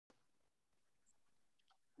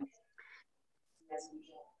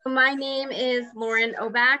My name is Lauren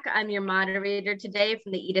Oback. I'm your moderator today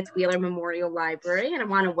from the Edith Wheeler Memorial Library, and I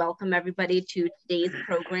want to welcome everybody to today's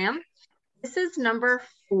program. This is number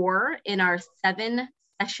 4 in our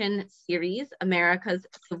 7-session series, America's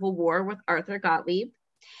Civil War with Arthur Gottlieb.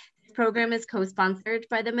 This program is co-sponsored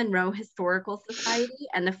by the Monroe Historical Society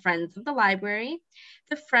and the Friends of the Library.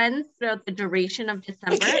 The Friends, throughout the duration of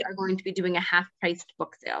December, are going to be doing a half-priced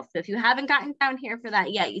book sale. So if you haven't gotten down here for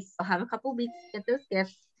that yet, you still have a couple weeks to get those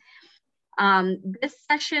gifts. This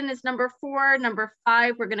session is number 4. Number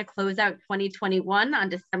 5, we're going to close out 2021 on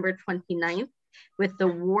December 29th with the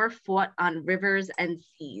war fought on rivers and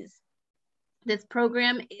seas. This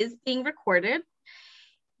program is being recorded.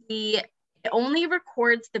 It only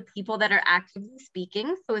records the people that are actively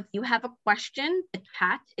speaking. So if you have a question, the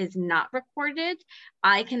chat is not recorded.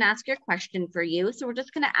 I can ask your question for you. So we're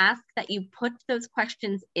just going to ask that you put those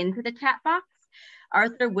questions into the chat box.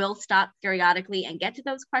 Arthur will stop periodically and get to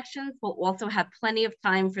those questions. We'll also have plenty of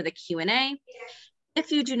time for the Q&A.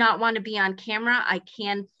 If you do not want to be on camera, I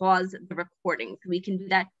can pause the recording. So we can do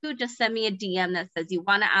that too. Just send me a DM that says you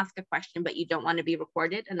want to ask a question, but you don't want to be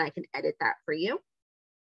recorded, and I can edit that for you.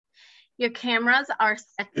 Your cameras are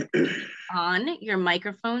set to be on. Your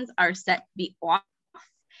microphones are set to be off.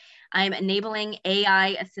 I'm enabling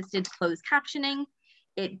AI-assisted closed captioning.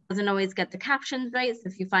 It doesn't always get the captions right, so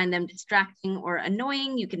if you find them distracting or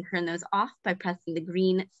annoying, you can turn those off by pressing the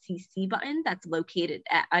green CC button that's located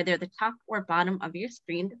at either the top or bottom of your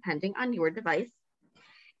screen, depending on your device.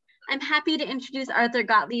 I'm happy to introduce Arthur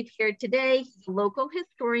Gottlieb here today. He's a local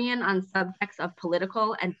historian on subjects of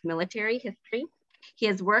political and military history. He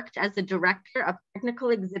has worked as the director of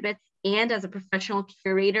technical exhibits and as a professional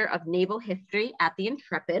curator of naval history at the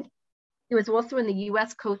Intrepid. He was also in the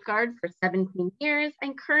U.S. Coast Guard for 17 years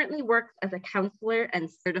and currently works as a counselor and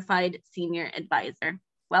certified senior advisor.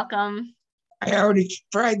 Welcome. I already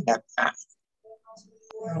tried that.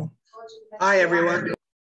 Hi, everyone.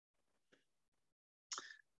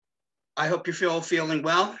 I hope you're all feeling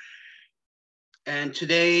well. And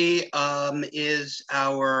today is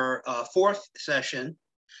our 4th session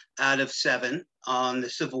out of 7 on the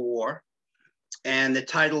Civil War. And the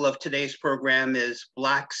title of today's program is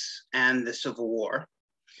Blacks and the Civil War.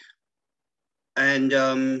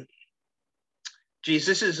 And geez,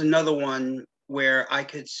 this is another one where I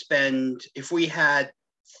could spend, if we had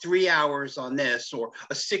 3 hours on this or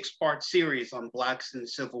a 6-part series on Blacks and the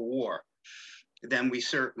Civil War, then we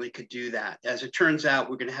certainly could do that. As it turns out,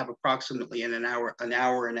 we're going to have approximately an hour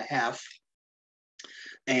and a half.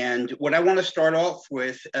 And what I want to start off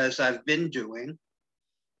with, as I've been doing,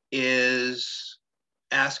 is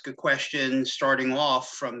ask a question starting off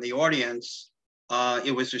from the audience.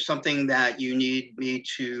 Was there something that you need me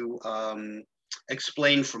to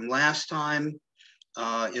explain from last time?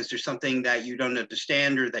 Is there something that you don't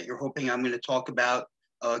understand or that you're hoping I'm going to talk about?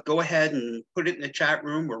 Go ahead and put it in the chat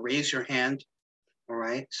room or raise your hand. All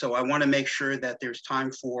right, so I want to make sure that there's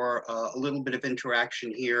time for a little bit of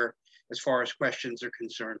interaction here as far as questions are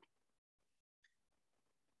concerned.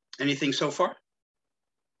 Anything so far?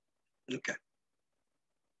 Okay.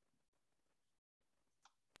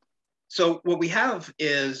 So what we have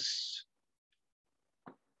is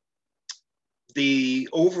the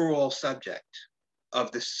overall subject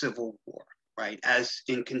of the Civil War, right? As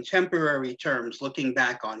in contemporary terms, looking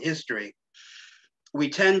back on history, we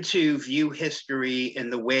tend to view history in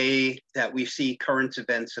the way that we see current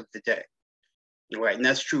events of the day, right? And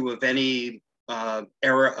that's true of any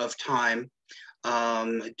era of time.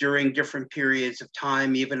 During different periods of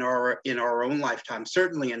time, even in our own lifetime,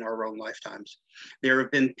 certainly in our own lifetimes, there have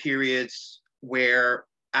been periods where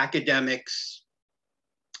academics,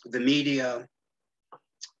 the media,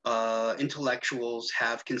 intellectuals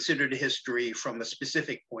have considered history from a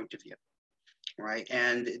specific point of view, right?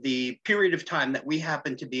 And the period of time that we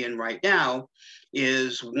happen to be in right now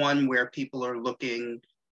is one where people are looking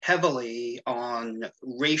heavily on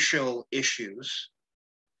racial issues,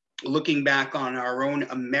 looking back on our own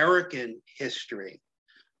American history,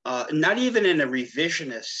 not even in a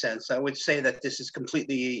revisionist sense. I would say that this is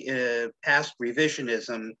completely past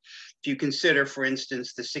revisionism. If you consider, for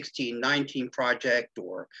instance, the 1619 Project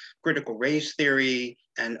or critical race theory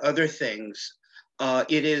and other things,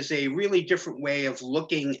 it is a really different way of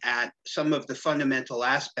looking at some of the fundamental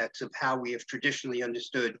aspects of how we have traditionally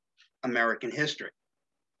understood American history.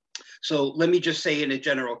 So let me just say in a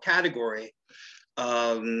general category,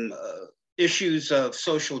 issues of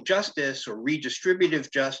social justice or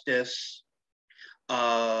redistributive justice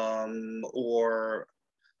or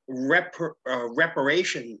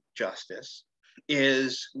reparation justice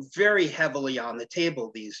is very heavily on the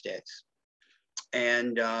table these days.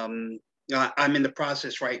 And I'm in the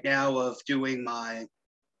process right now of doing my,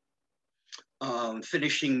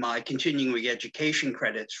 finishing my continuing education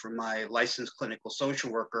credits for my licensed clinical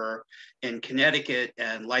social worker in Connecticut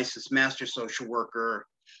and licensed master social worker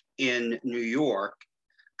in New York.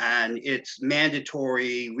 And it's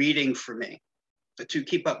mandatory reading for me to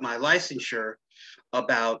keep up my licensure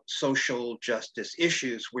about social justice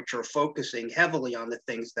issues, which are focusing heavily on the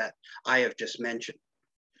things that I have just mentioned.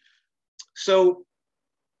 So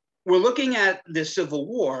we're looking at the Civil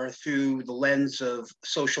War through the lens of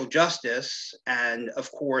social justice and,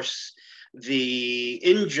 of course, the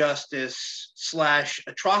injustice /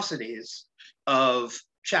 atrocities of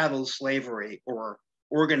chattel slavery or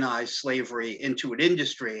organized slavery into an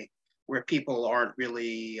industry where people aren't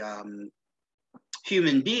really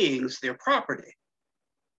human beings, they're property.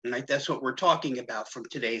 Right? That's what we're talking about from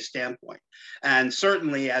today's standpoint. And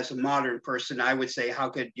certainly as a modern person, I would say, how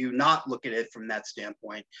could you not look at it from that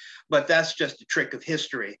standpoint? But that's just a trick of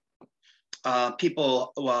history.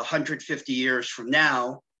 People 150 years from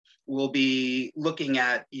now will be looking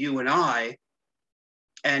at you and I,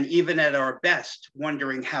 and even at our best,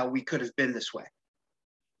 wondering how we could have been this way.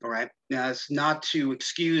 All right. Now, it's not to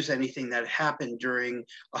excuse anything that happened during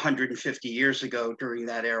 150 years ago during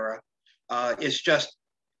that era. It's just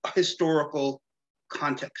historical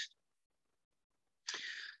context.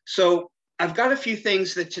 So I've got a few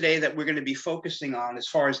things that today that we're going to be focusing on as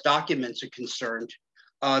far as documents are concerned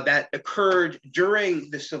that occurred during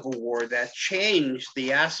the Civil War that changed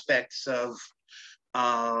the aspects of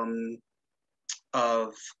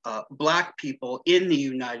Black people in the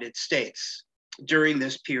United States during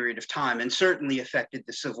this period of time, and certainly affected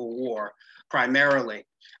the Civil War primarily.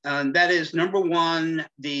 That is, number one,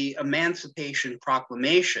 the Emancipation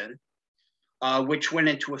Proclamation, which went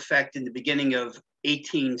into effect in the beginning of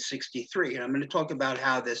 1863. And I'm going to talk about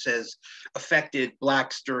how this has affected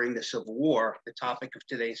Blacks during the Civil War, the topic of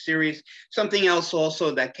today's series. Something else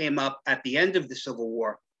also that came up at the end of the Civil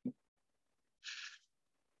War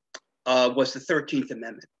was the 13th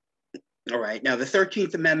Amendment. All right, now the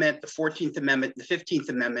 13th Amendment, the 14th Amendment, the 15th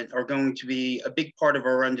Amendment are going to be a big part of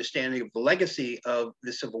our understanding of the legacy of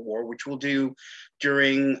the Civil War, which we'll do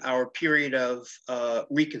during our period of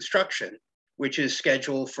Reconstruction, which is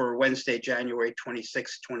scheduled for Wednesday, January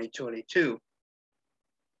 26, 2022.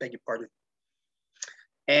 Beg your pardon.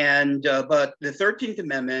 And, but the 13th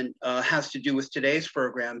Amendment has to do with today's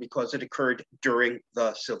program because it occurred during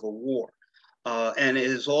the Civil War. And it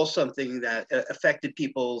is all something that affected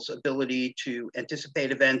people's ability to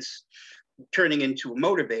anticipate events, turning into a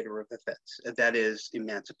motivator of events, that is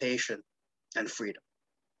emancipation and freedom.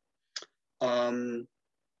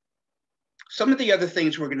 Some of the other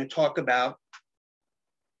things we're going to talk about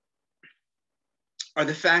are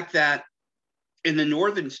the fact that in the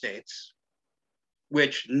northern states,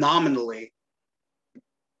 which nominally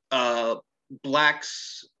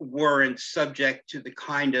Blacks weren't subject to the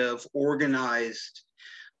kind of organized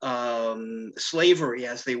slavery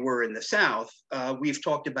as they were in the South. We've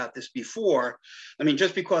talked about this before. I mean,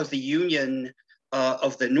 just because the Union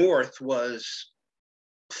of the North was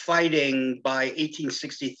fighting by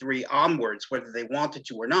 1863 onwards, whether they wanted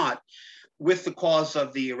to or not, with the cause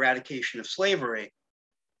of the eradication of slavery,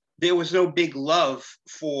 there was no big love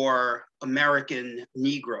for American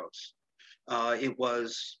Negroes. It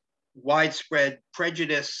was widespread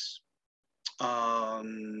prejudice.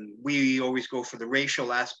 We always go for the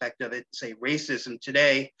racial aspect of it, say racism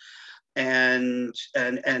today. And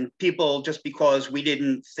people, just because we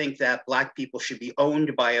didn't think that Black people should be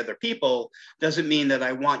owned by other people, doesn't mean that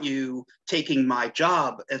I want you taking my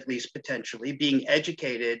job, at least potentially, being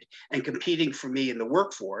educated and competing for me in the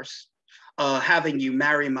workforce, having you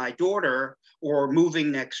marry my daughter or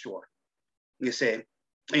moving next door, you see.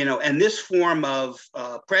 You know, and this form of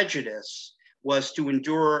prejudice was to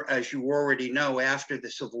endure, as you already know, after the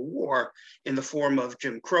Civil War, in the form of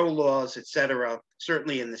Jim Crow laws, et cetera,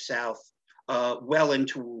 certainly in the South, well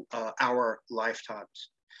into our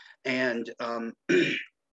lifetimes. And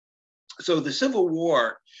so the Civil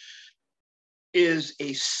War is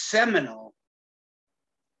a seminal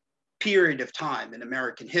period of time in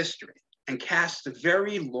American history, and casts a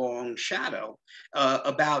very long shadow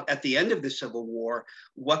about, at the end of the Civil War,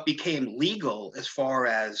 what became legal as far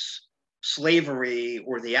as slavery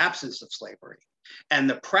or the absence of slavery, and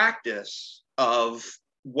the practice of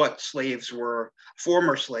what slaves were,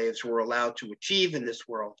 former slaves were allowed to achieve in this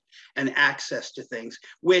world, and access to things,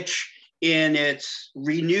 which in its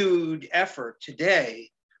renewed effort today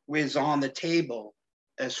was on the table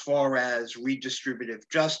as far as redistributive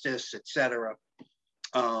justice, et cetera.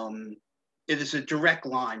 It is a direct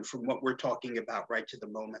line from what we're talking about right to the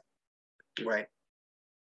moment, right?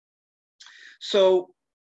 So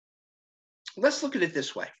let's look at it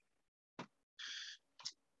this way.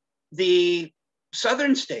 The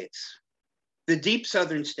southern states, the deep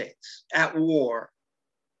southern states at war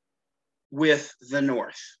with the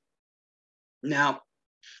North. Now,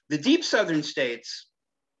 the deep southern states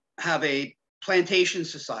have a plantation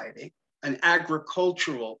society, an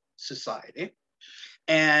agricultural society,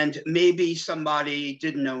 and maybe somebody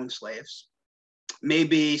didn't own slaves.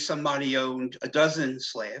 Maybe somebody owned a dozen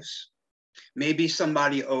slaves. Maybe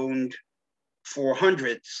somebody owned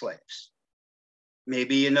 400 slaves.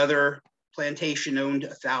 Maybe another plantation owned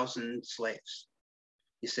 1,000 slaves,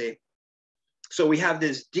 you see. So we have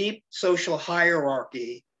this deep social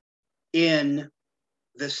hierarchy in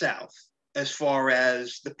the South as far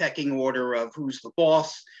as the pecking order of who's the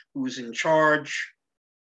boss, who's in charge,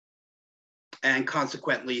 and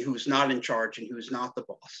consequently who's not in charge and who's not the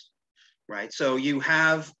boss, right? So you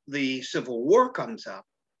have the Civil War comes up,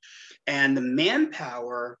 and the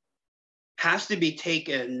manpower has to be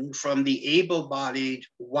taken from the able-bodied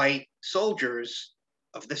white soldiers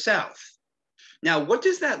of the South. Now, what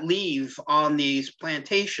does that leave on these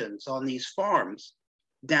plantations, on these farms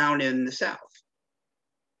down in the South?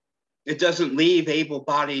 It doesn't leave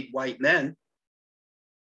able-bodied white men.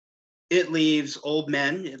 It leaves old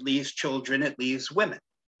men, it leaves children, it leaves women.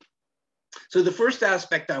 So the first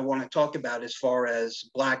aspect I want to talk about as far as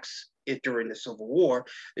Blacks during the Civil War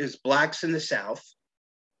is Blacks in the South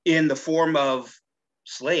in the form of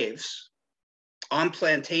slaves on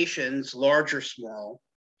plantations, large or small,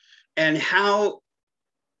 and how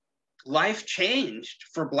life changed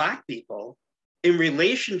for Black people in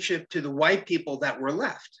relationship to the white people that were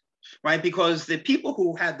left, right? Because the people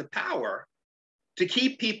who had the power to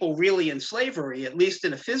keep people really in slavery, at least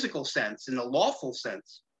in a physical sense, in a lawful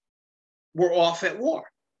sense, were off at war.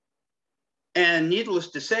 And needless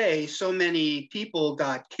to say, so many people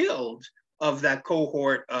got killed of that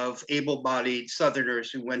cohort of able-bodied Southerners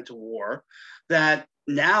who went to war, that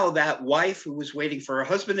now that wife who was waiting for her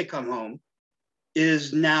husband to come home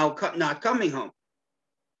is now not coming home,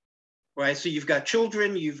 right? So you've got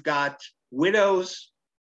children, you've got widows,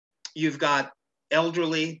 you've got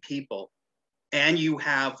elderly people, and you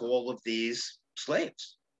have all of these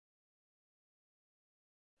slaves.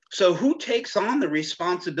 So who takes on the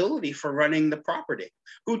responsibility for running the property?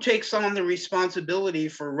 Who takes on the responsibility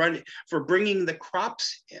for bringing the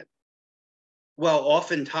crops in? Well,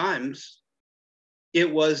 oftentimes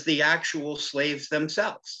it was the actual slaves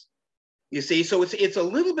themselves. You see, so it's a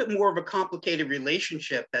little bit more of a complicated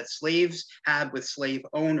relationship that slaves had with slave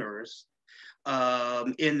owners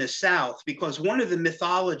in the South, because one of the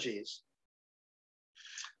mythologies,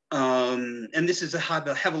 and this is a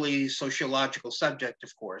heavily sociological subject,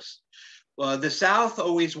 of course. The South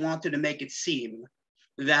always wanted to make it seem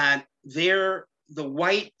that the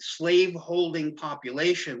white slave-holding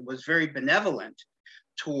population was very benevolent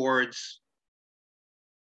towards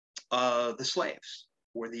the slaves,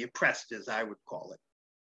 or the oppressed, as I would call it.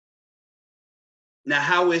 Now,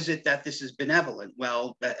 how is it that this is benevolent?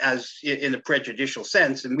 Well, as in a prejudicial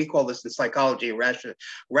sense, and we call this in psychology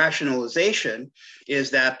rationalization,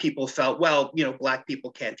 is that people felt, well, Black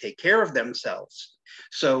people can't take care of themselves.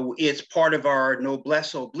 So it's part of our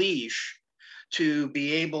noblesse oblige to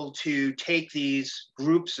be able to take these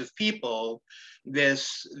groups of people,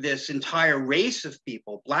 this entire race of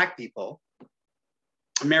people, Black people,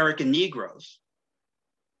 American Negroes,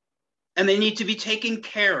 and they need to be taken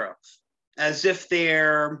care of, as if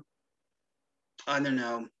they're, I don't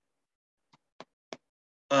know,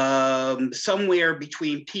 somewhere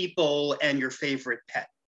between people and your favorite pet,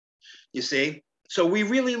 you see? So we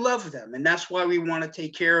really love them, and that's why we want to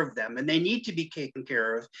take care of them, and they need to be taken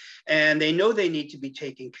care of, and they know they need to be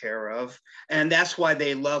taken care of, and that's why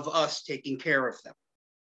they love us taking care of them,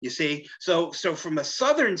 you see? So from a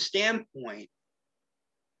Southern standpoint,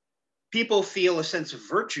 people feel a sense of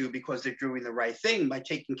virtue because they're doing the right thing by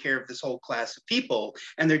taking care of this whole class of people,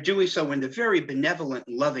 and they're doing so in a very benevolent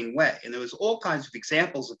and loving way. And there was all kinds of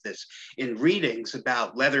examples of this in readings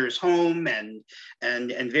about Leather's home and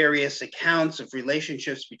various accounts of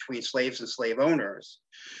relationships between slaves and slave owners,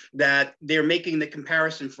 that they're making the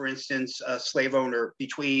comparison, for instance, a slave owner,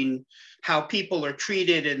 between how people are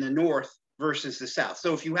treated in the North versus the South.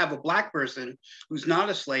 So if you have a Black person who's not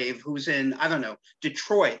a slave, who's in, I don't know,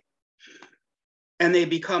 Detroit, and they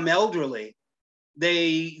become elderly,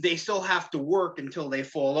 they still have to work until they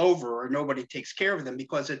fall over or nobody takes care of them,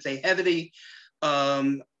 because it's a heavily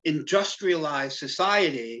industrialized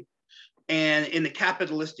society, and in the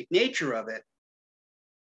capitalistic nature of it,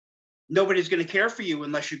 nobody's going to care for you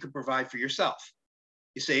unless you can provide for yourself,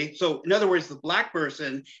 you see? So in other words, the Black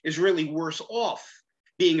person is really worse off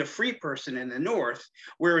being a free person in the North.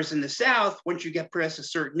 Whereas in the South, once you get past a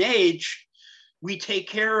certain age, we take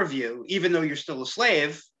care of you, even though you're still a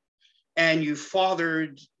slave, and you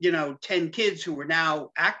fathered, 10 kids who are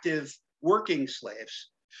now active working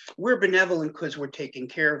slaves. We're benevolent because we're taking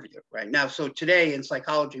care of you right now. So today in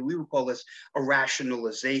psychology, we would call this a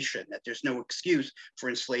rationalization, that there's no excuse for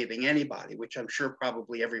enslaving anybody, which I'm sure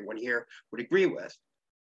probably everyone here would agree with.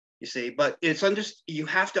 You see, but you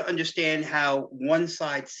have to understand how one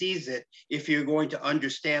side sees it if you're going to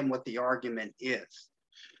understand what the argument is.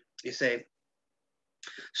 You see,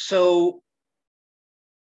 so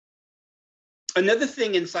another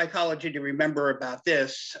thing in psychology to remember about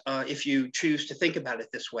this, if you choose to think about it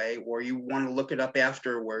this way, or you want to look it up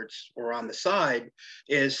afterwards or on the side,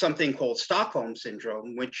 is something called Stockholm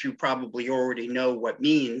Syndrome, which you probably already know what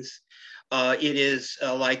means. It is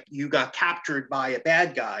like you got captured by a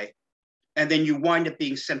bad guy, and then you wind up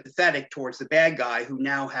being sympathetic towards the bad guy who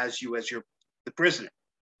now has you as the prisoner,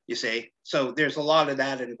 you see? So there's a lot of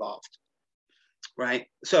that involved. Right?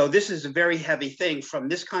 So this is a very heavy thing from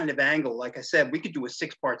this kind of angle. Like I said, we could do a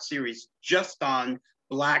 6-part series just on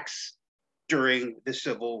Blacks during the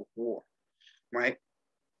Civil War, right?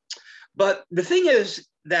 But the thing is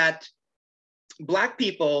that Black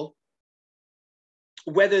people,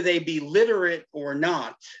 whether they be literate or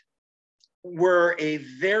not, were a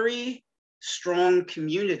very strong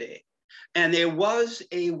community. And there was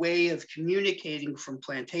a way of communicating from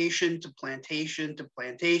plantation to plantation to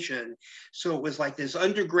plantation. So it was like this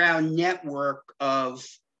underground network of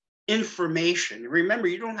information. Remember,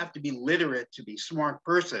 you don't have to be literate to be a smart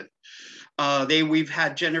person. We've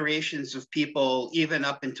had generations of people, even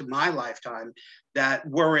up into my lifetime, that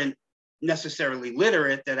weren't necessarily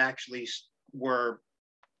literate, that actually were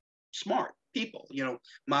smart people.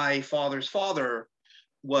 My father's father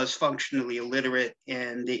was functionally illiterate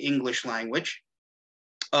in the English language,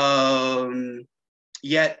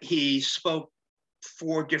 yet he spoke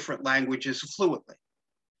 4 different languages fluently,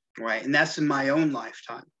 right? And that's in my own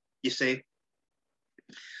lifetime, you see?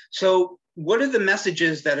 So what are the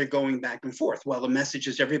messages that are going back and forth? Well, the message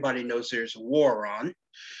is everybody knows there's a war on,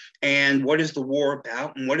 and what is the war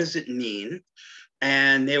about, and what does it mean?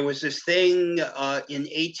 And there was this thing in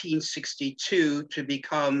 1862 to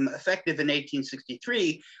become effective in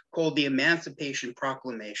 1863 called the Emancipation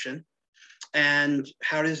Proclamation. And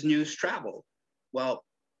how does news travel? Well,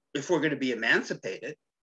 if we're going to be emancipated,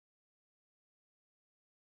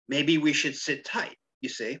 maybe we should sit tight, you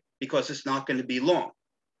see, because it's not going to be long.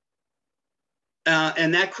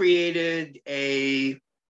 And that created a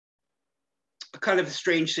kind of a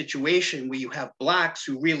strange situation where you have Blacks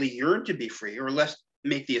who really yearn to be free, or let's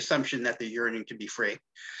make the assumption that they're yearning to be free.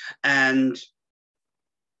 And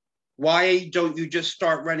why don't you just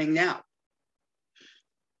start running now?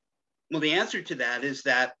 Well, the answer to that is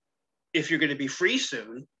that if you're going to be free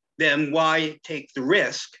soon, then why take the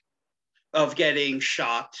risk of getting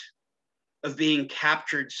shot, of being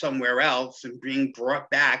captured somewhere else and being brought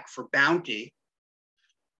back for bounty,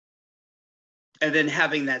 and then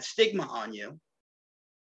having that stigma on you?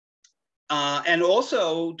 And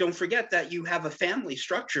also, don't forget that you have a family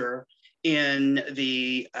structure in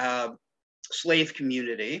the slave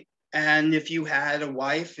community. And if you had a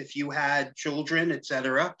wife, if you had children,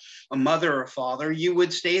 etc., a mother or father, you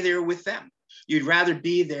would stay there with them. You'd rather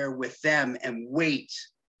be there with them and wait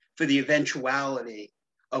for the eventuality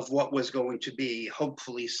of what was going to be,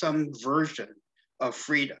 hopefully, some version of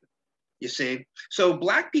freedom. You see? So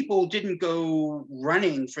Black people didn't go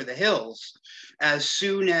running for the hills as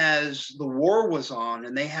soon as the war was on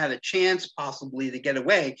and they had a chance possibly to get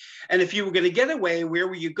away. And if you were going to get away, where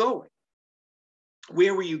were you going?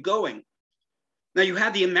 Where were you going? Now you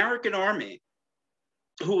had the American Army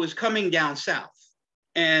who was coming down south.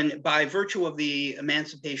 And by virtue of the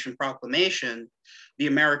Emancipation Proclamation, the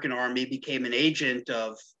American Army became an agent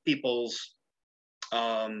of people's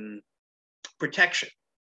protection.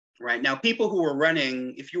 Right now, people who were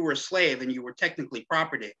running, if you were a slave and you were technically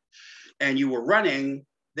property and you were running,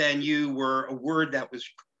 then you were a word that was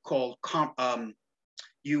called,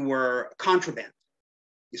 you were contraband,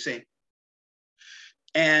 you see.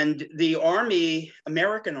 And the Army,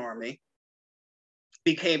 American Army,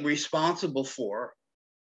 became responsible for,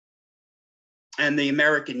 and the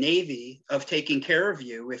American Navy, of taking care of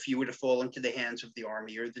you if you were to fall into the hands of the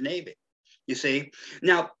Army or the Navy. You see?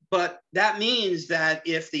 Now, but that means that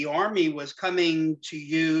if the Army was coming to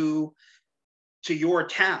you, to your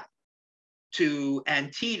town, to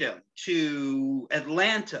Antietam, to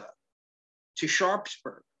Atlanta, to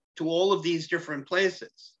Sharpsburg, to all of these different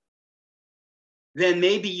places, then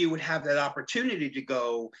maybe you would have that opportunity to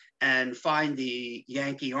go and find the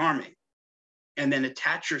Yankee Army and then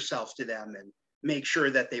attach yourself to them and make sure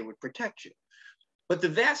that they would protect you. But the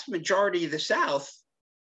vast majority of the South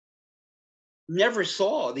never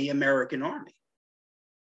saw the American army.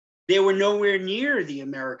 They were nowhere near the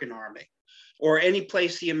American army or any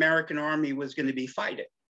place the American army was going to be fighting.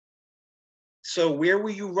 So where were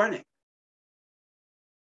you running?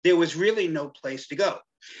 There was really no place to go.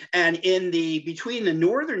 And between the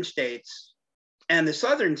northern states and the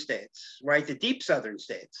southern states, right, the deep southern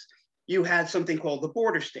states, you had something called the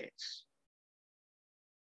border states.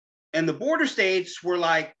 And the border states were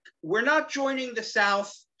like, we're not joining the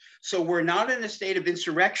South, so we're not in a state of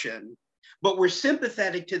insurrection, but we're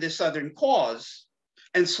sympathetic to the Southern cause,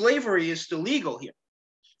 and slavery is still legal here.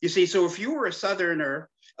 You see, so if you were a Southerner,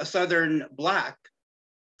 a Southern Black,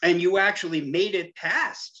 and you actually made it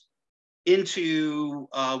past into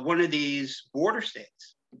one of these border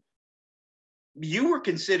states, you were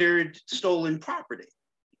considered stolen property.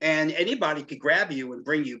 And anybody could grab you and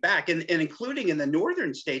bring you back, and including in the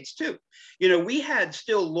northern states too. You know, we had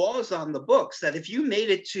still laws on the books that if you made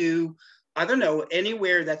it to, I don't know,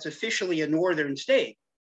 anywhere that's officially a northern state,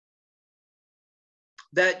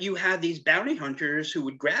 that you had these bounty hunters who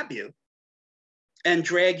would grab you and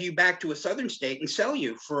drag you back to a southern state and sell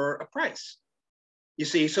you for a price. You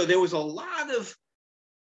see, so there was a lot of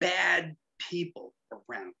bad people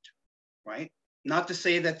around, right? Not to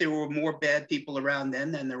say that there were more bad people around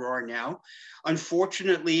then than there are now.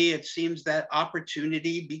 Unfortunately, it seems that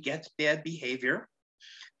opportunity begets bad behavior.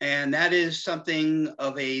 And that is something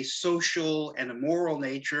of a social and a moral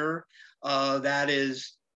nature that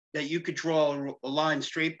you could draw a line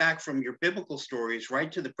straight back from your biblical stories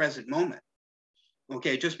right to the present moment.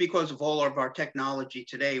 Okay, just because of all of our technology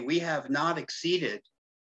today, we have not exceeded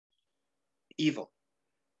evil.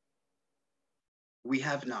 We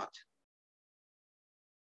have not.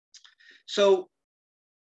 So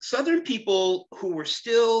Southern people who were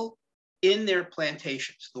still in their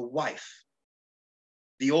plantations, the wife,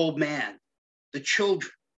 the old man, the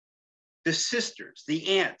children, the sisters,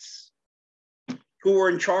 the aunts, who were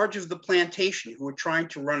in charge of the plantation, who were trying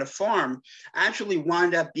to run a farm, actually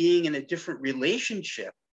wound up being in a different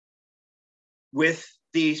relationship with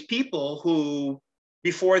these people who,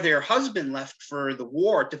 before their husband left for the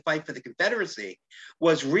war to fight for the Confederacy,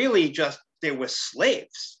 was really just, they were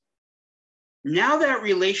slaves. Now that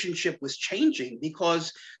relationship was changing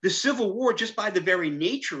because the Civil War, just by the very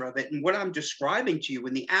nature of it and what I'm describing to you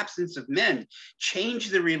in the absence of men,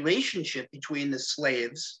 changed the relationship between the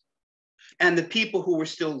slaves and the people who were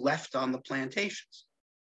still left on the plantations.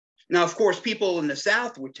 Now, of course, people in the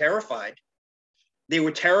South were terrified. They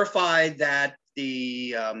were terrified that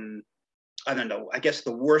I don't know, I guess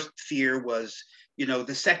the worst fear was, you know,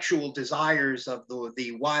 the sexual desires of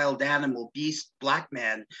the wild animal beast black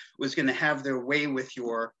man was going to have their way with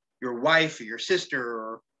your wife or your sister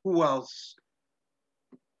or who else,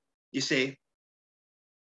 you see.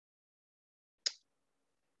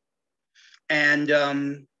 And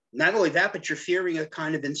not only that, but you're fearing a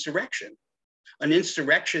kind of insurrection, an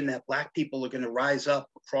insurrection that black people are going to rise up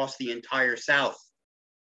across the entire South.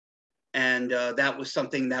 And that was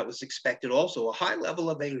something that was expected also, a high level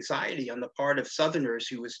of anxiety on the part of Southerners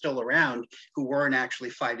who were still around, who weren't actually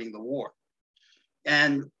fighting the war.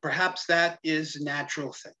 And perhaps that is a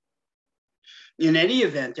natural thing. In any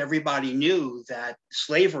event, everybody knew that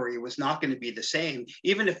slavery was not going to be the same,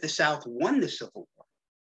 even if the South won the Civil War,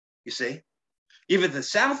 you see. Even if the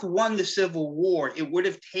South won the Civil War, it would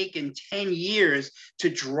have taken 10 years to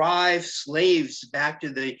drive slaves back to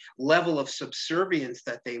the level of subservience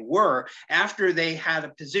that they were after they had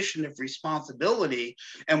a position of responsibility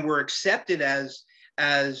and were accepted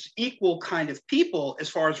as equal kind of people as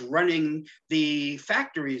far as running the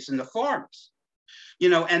factories and the farms. You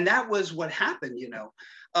know, and that was what happened, you know.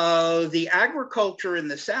 The agriculture in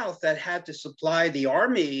the South that had to supply the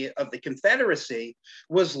army of the Confederacy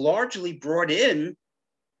was largely brought in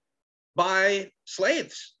by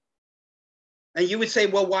slaves. And you would say,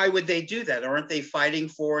 well, why would they do that? Aren't they fighting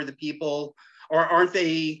for the people, or aren't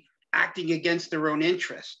they acting against their own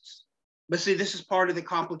interests? But see, this is part of the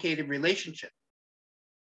complicated relationship.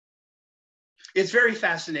 It's very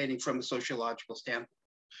fascinating from a sociological standpoint.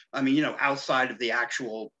 I mean, you know, outside of the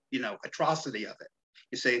actual, you know, atrocity of it.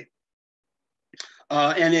 You see,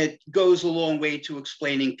 and it goes a long way to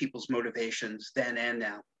explaining people's motivations then and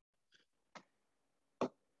now.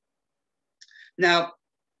 Now,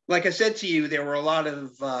 like I said to you, there were a lot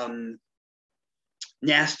of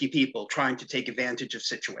nasty people trying to take advantage of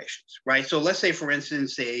situations, right? So let's say, for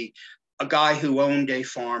instance, a guy who owned a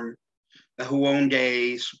farm, who owned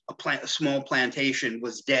a small plantation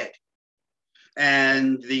was dead.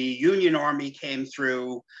 And the Union Army came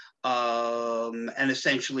through and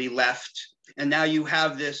essentially left. And now you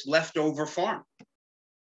have this leftover farm.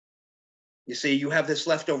 You see, you have this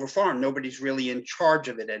leftover farm. Nobody's really in charge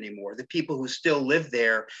of it anymore. The people who still live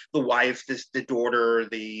there, the wife, the daughter,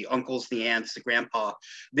 the uncles, the aunts, the grandpa,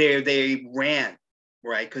 they ran,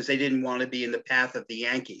 right? Because they didn't want to be in the path of the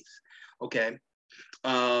Yankees. Okay.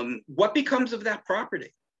 What becomes of that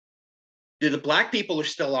property? The black people are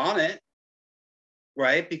still on it,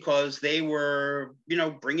 right? Because they were,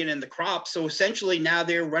 bringing in the crops. So essentially now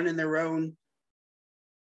they're running their own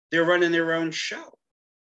show.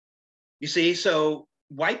 You see, so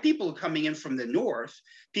white people are coming in from the north,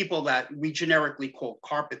 people that we generically call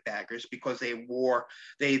carpetbaggers because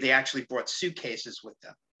they actually brought suitcases with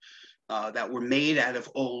them that were made out of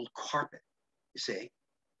old carpet, you see,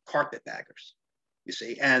 carpetbaggers, you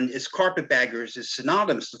see. And it's carpetbaggers is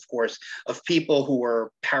synonymous, of course, of people who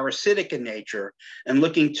are parasitic in nature and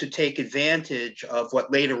looking to take advantage of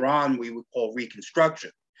what later on we would call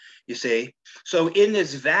Reconstruction. You see, so in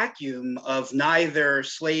this vacuum of neither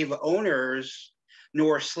slave owners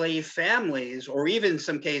nor slave families, or even in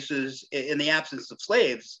some cases in the absence of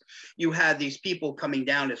slaves, you had these people coming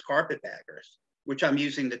down as carpetbaggers, which I'm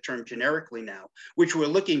using the term generically now, which were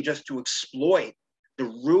looking just to exploit the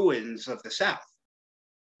ruins of the South.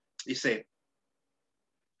 You see,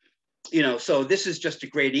 so this is just a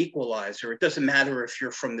great equalizer. It doesn't matter if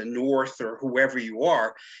you're from the North or whoever you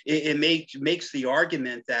are. It makes the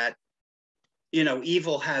argument that,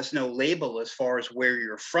 evil has no label as far as where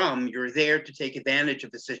you're from. You're there to take advantage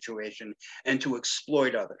of the situation and to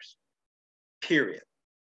exploit others, period.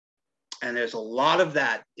 And there's a lot of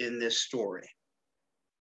that in this story.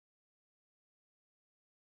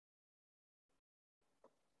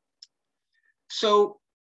 So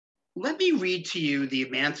let me read to you the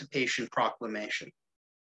Emancipation Proclamation.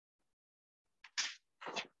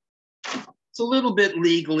 It's a little bit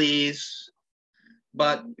legalese,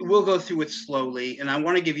 but we'll go through it slowly. And I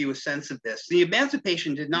want to give you a sense of this. The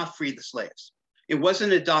Emancipation did not free the slaves. It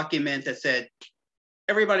wasn't a document that said,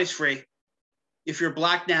 everybody's free. If you're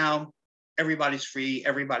Black now, everybody's free,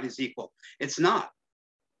 everybody's equal. It's not.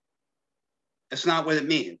 It's not what it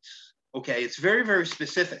means. Okay, it's very, very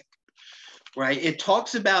specific, right? It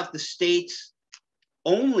talks about the states,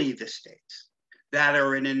 only the states that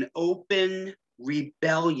are in an open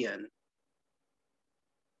rebellion.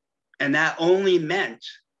 And that only meant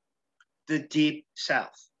the Deep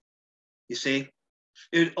South. You see,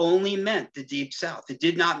 it only meant the Deep South. It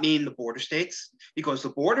did not mean the border states, because the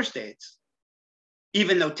border states,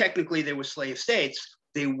 even though technically they were slave states,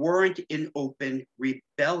 they weren't in open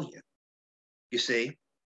rebellion. You see?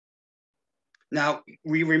 Now,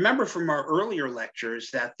 we remember from our earlier lectures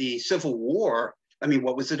that the Civil War,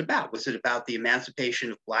 what was it about? Was it about the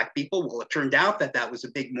emancipation of Black people? Well, it turned out that that was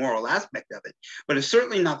a big moral aspect of it, but it's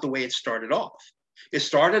certainly not the way it started off. It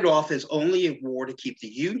started off as only a war to keep the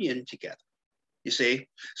Union together, you see?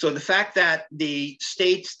 So the fact that the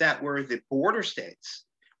states that were the border states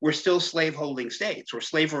were still slaveholding states, or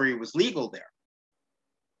slavery was legal there,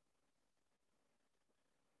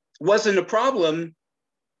 wasn't a problem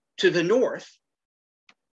to the North,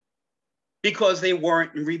 because they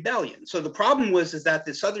weren't in rebellion. So the problem was that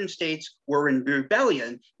the Southern states were in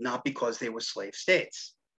rebellion, not because they were slave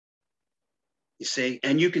states. You see,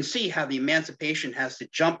 and you can see how the emancipation has to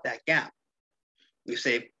jump that gap. You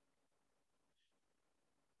see, it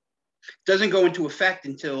doesn't go into effect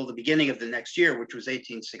until the beginning of the next year, which was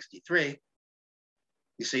 1863.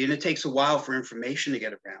 You see, and it takes a while for information to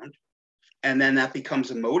get around. And then that becomes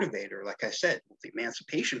a motivator, like I said, with the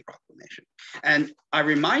Emancipation Proclamation. And I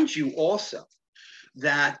remind you also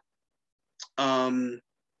that in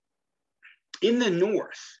the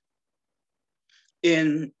North,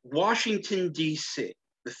 in Washington, D.C.,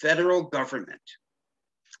 the federal government,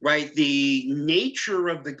 right, the nature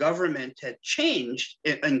of the government had changed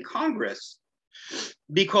in Congress,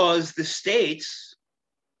 because the states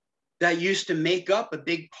that used to make up a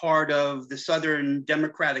big part of the Southern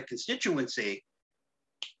Democratic constituency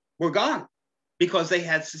were gone, because they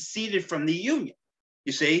had seceded from the Union,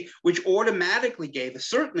 you see, which automatically gave,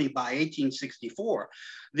 certainly by 1864,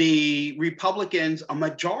 the Republicans a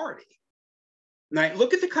majority. Now,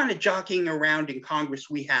 look at the kind of jockeying around in Congress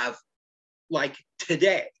we have, like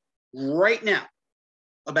today, right now,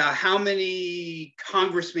 about how many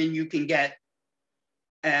congressmen you can get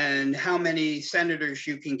and how many senators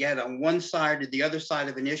you can get on one side or the other side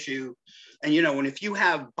of an issue. And, and if you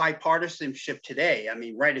have bipartisanship today,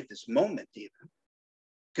 right at this moment, even,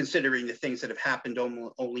 considering the things that have happened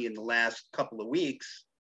only in the last couple of weeks,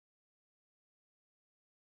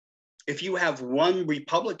 if you have one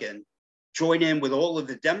Republican join in with all of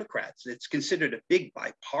the Democrats. It's considered a big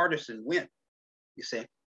bipartisan win, you see.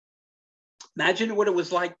 Imagine what it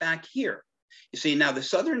was like back here. You see, now the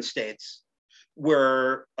southern states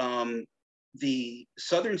were,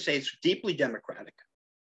 deeply Democratic.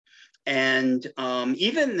 And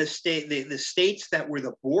even the states that were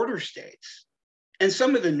the border states and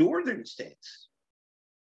some of the northern states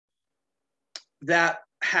that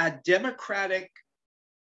had Democrat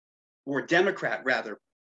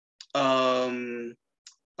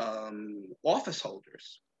office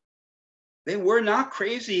holders, they were not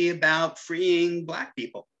crazy about freeing Black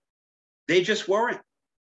people. They just weren't.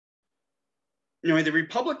 You know, the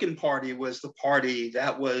Republican Party was the party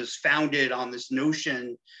that was founded on this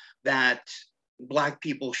notion that Black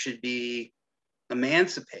people should be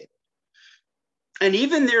emancipated. And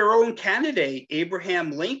even their own candidate,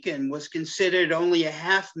 Abraham Lincoln, was considered only a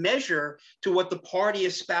half measure to what the party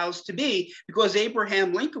espoused to be, because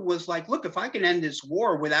Abraham Lincoln was like, look, if I can end this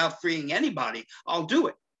war without freeing anybody, I'll do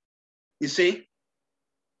it. You see?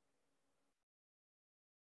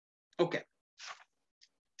 Okay.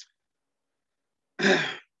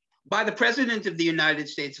 By the President of the United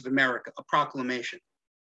States of America, a proclamation.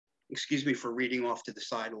 Excuse me for reading off to the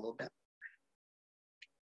side a little bit.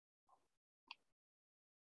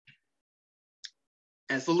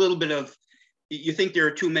 And it's a little bit of, you think there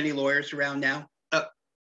are too many lawyers around now?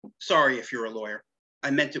 Sorry if you're a lawyer.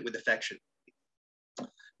 I meant it with affection.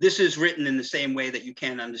 This is written in the same way that you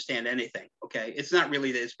can't understand anything, okay? It's not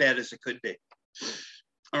really as bad as it could be.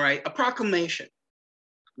 All right, a proclamation.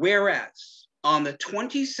 Whereas on the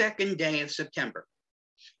 22nd day of September,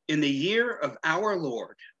 in the year of our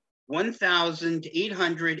Lord,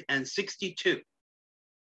 1862,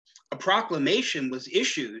 a proclamation was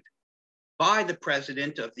issued by the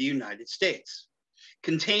President of the United States,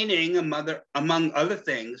 containing, among other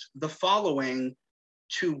things, the following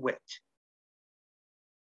to wit.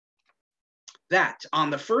 That on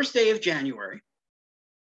the first day of January,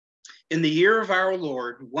 in the year of our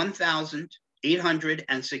Lord,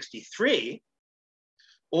 1863,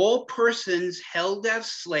 all persons held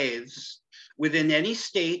as slaves within any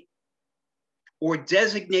state or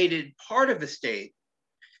designated part of a state,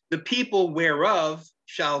 the people whereof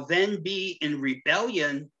shall then be in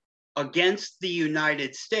rebellion against the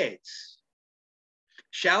United States,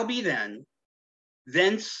 shall be then,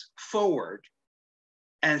 thenceforward,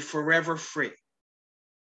 and forever free.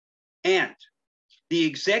 And the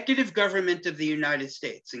executive government of the United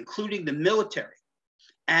States, including the military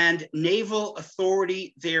and naval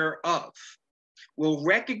authority thereof, will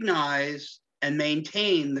recognize and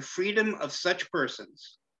maintain the freedom of such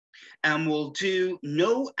persons, and will do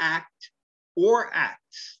no act or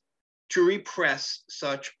acts to repress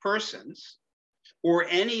such persons or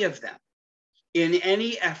any of them in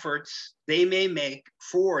any efforts they may make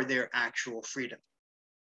for their actual freedom.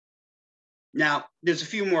 Now, there's a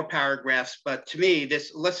few more paragraphs, but to me,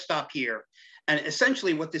 let's stop here. And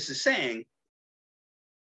essentially what this is saying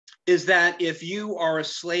is that if you are a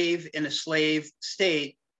slave in a slave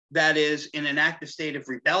state that is in an active state of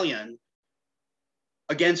rebellion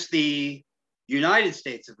against the United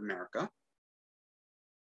States of America,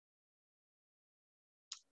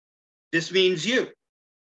 this means you,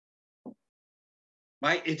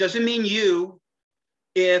 right? It doesn't mean you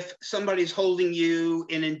if somebody's holding you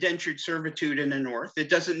in indentured servitude in the North. It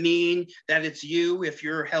doesn't mean that it's you if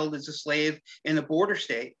you're held as a slave in a border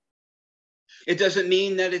state. It doesn't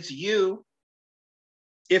mean that it's you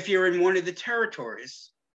if you're in one of the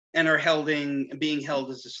territories and are being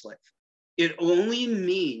held as a slave. It only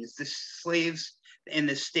means the slaves in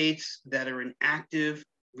the states that are in active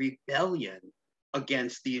rebellion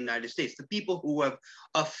against the United States, the people who have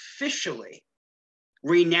officially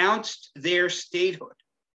renounced their statehood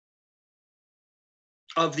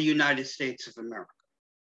of the United States of America.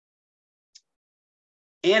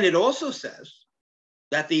 And it also says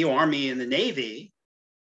that the Army and the Navy,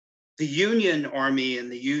 the Union Army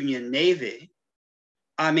and the Union Navy,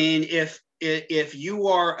 I mean, if you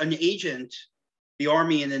are an agent, the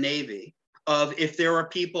Army and the Navy, if there are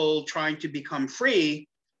people trying to become free,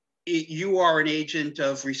 you are an agent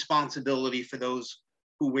of responsibility for those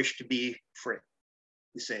who wish to be free,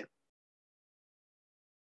 you see.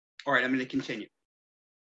 All right, I'm going to continue.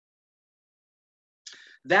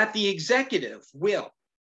 That the executive will,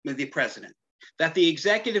 the president, that the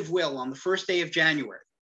executive will on the first day of January,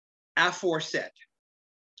 aforesaid,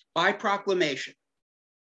 by proclamation,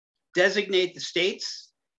 designate the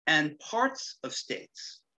states and parts of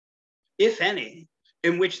states, if any,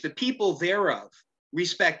 in which the people thereof,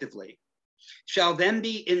 respectively, shall then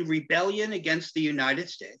be in rebellion against the United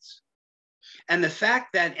States, and the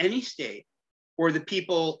fact that any state or the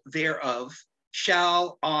people thereof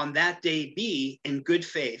shall on that day be in good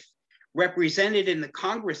faith represented in the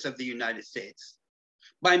Congress of the United States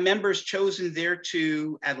by members chosen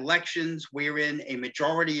thereto at elections wherein a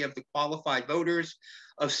majority of the qualified voters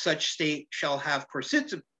of such state shall have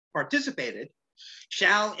participated,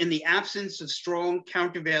 shall, in the absence of strong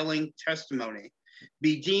countervailing testimony,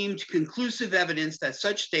 be deemed conclusive evidence that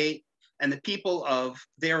such state and the people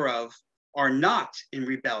thereof are not in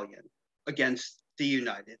rebellion against the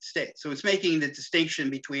United States. So it's making the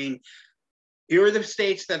distinction between here are the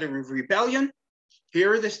states that are in rebellion,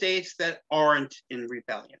 here are the states that aren't in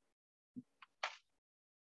rebellion.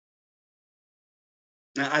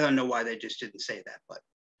 Now, I don't know why they just didn't say that, but.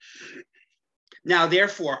 Now,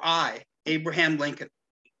 therefore, I, Abraham Lincoln,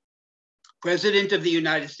 President of the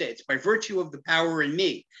United States, by virtue of the power in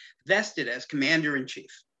me, vested as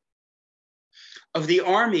Commander-in-Chief of the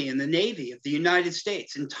Army and the Navy of the United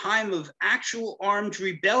States in time of actual armed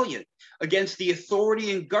rebellion against the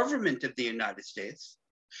authority and government of the United States,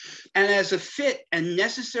 and as a fit and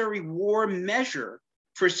necessary war measure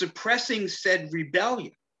for suppressing said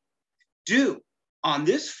rebellion, do on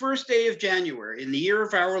this first day of January in the year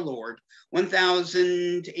of our Lord,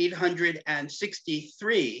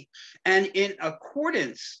 1863, and in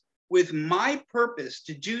accordance with my purpose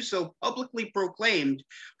to do so publicly proclaimed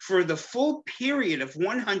for the full period of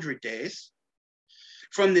 100 days,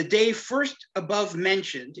 from the day first above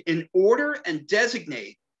mentioned, in order and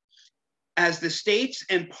designate as the states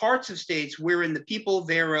and parts of states wherein the people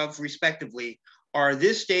thereof respectively are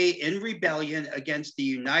this day in rebellion against the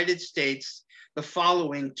United States, the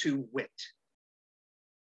following to wit: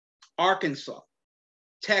 Arkansas,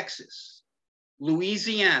 Texas,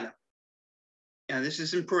 Louisiana, and this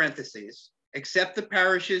is in parentheses, except the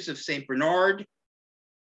parishes of St. Bernard.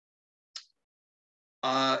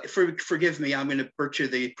 Forgive me, I'm going to butcher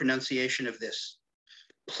the pronunciation of this.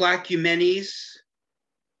 Plaquemines,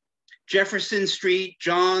 Jefferson Street,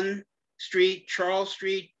 John Street, Charles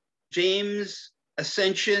Street, James,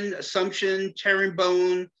 Assumption,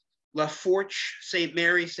 Terrebonne, La Forge, St.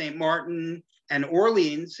 Mary, St. Martin, and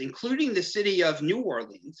Orleans, including the city of New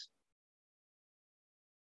Orleans,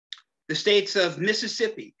 the states of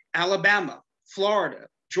Mississippi, Alabama, Florida,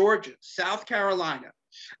 Georgia, South Carolina,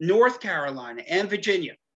 North Carolina, and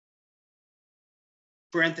Virginia,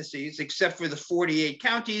 parentheses, except for the 48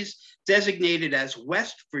 counties designated as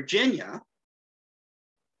West Virginia.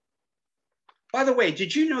 By the way,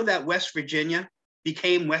 did you know that West Virginia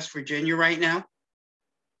became West Virginia right now?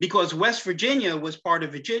 Because West Virginia was part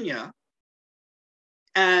of Virginia,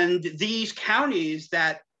 and these counties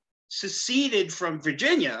that seceded from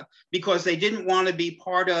Virginia because they didn't want to be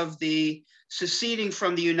part of the seceding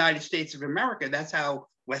from the United States of America, that's how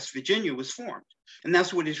West Virginia was formed. And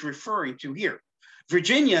that's what it's referring to here.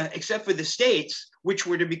 Virginia, except for the states which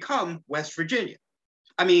were to become West Virginia.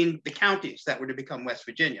 I mean, the counties that were to become West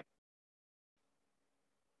Virginia.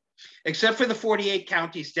 Except for the 48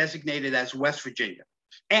 counties designated as West Virginia.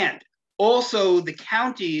 And also the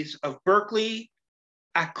counties of Berkeley,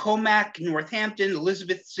 Accomack, Northampton,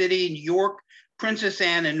 Elizabeth City, New York, Princess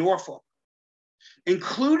Anne, and Norfolk,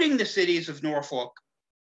 including the cities of Norfolk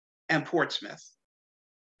and Portsmouth,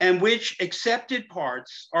 and which accepted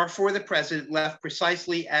parts are for the present left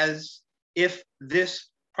precisely as if this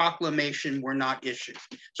proclamation were not issued.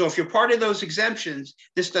 So if you're part of those exemptions,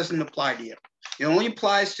 this doesn't apply to you. It only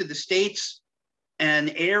applies to the states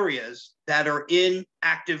and areas that are in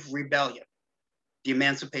active rebellion, the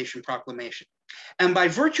Emancipation Proclamation. And by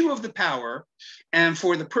virtue of the power, and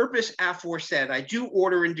for the purpose aforesaid, I do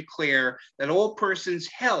order and declare that all persons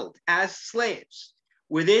held as slaves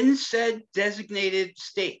within said designated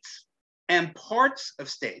states and parts of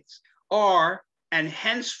states are, and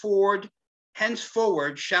henceforward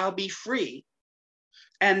shall be free,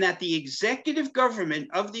 and that the executive government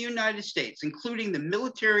of the United States, including the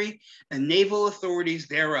military and naval authorities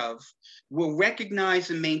thereof, will recognize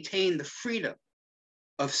and maintain the freedom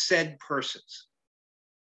of said persons,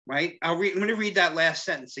 right? I'm going to read that last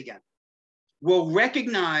sentence again. Will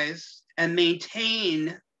recognize and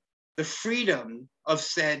maintain the freedom of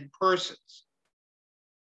said persons.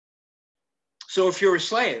 So if you're a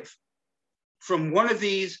slave from one of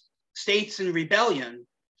these states in rebellion,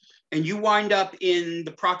 and you wind up in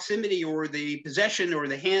the proximity or the possession or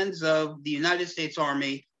the hands of the United States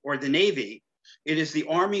Army or the Navy, it is the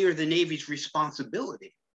Army or the Navy's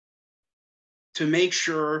responsibility to make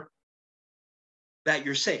sure that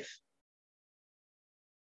you're safe.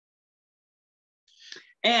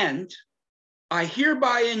 And I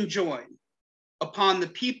hereby enjoin upon the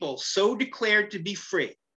people so declared to be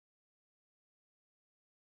free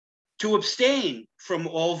to abstain from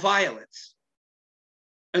all violence,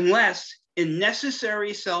 unless in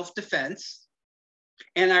necessary self-defense.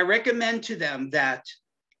 And I recommend to them that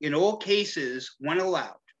in all cases, when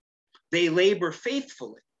allowed, they labor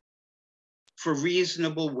faithfully for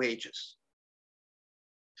reasonable wages.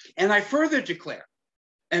 And I further declare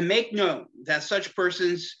and make known that such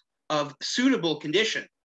persons of suitable condition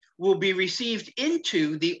will be received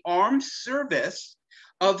into the armed service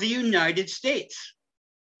of the United States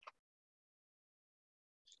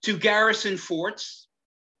to garrison forts,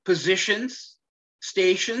 positions,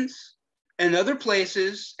 stations, and other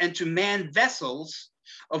places, and to man vessels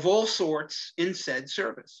of all sorts in said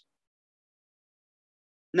service.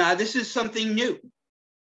 Now, this is something new.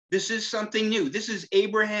 This is something new. This is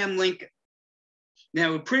Abraham Lincoln.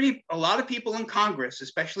 Now, a lot of people in Congress,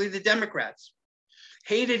 especially the Democrats,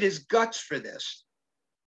 hated his guts for this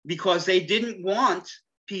because they didn't want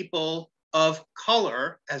people of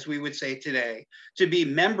color, as we would say today, to be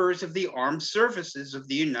members of the armed services of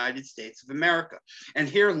the United States of America. And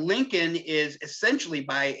here Lincoln is essentially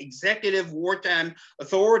by executive wartime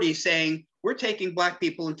authority saying, we're taking Black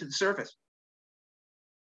people into the service.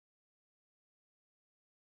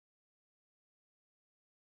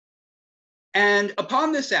 And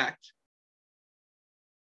upon this act,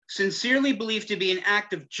 sincerely believed to be an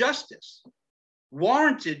act of justice,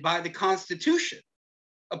 warranted by the Constitution,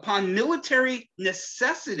 upon military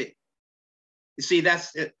necessity. You see,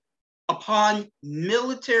 that's it. Upon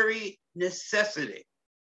military necessity,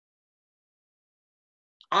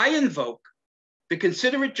 I invoke the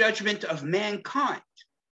considerate judgment of mankind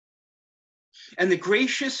and the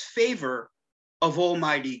gracious favor of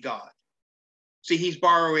Almighty God. See, he's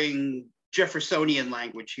borrowing Jeffersonian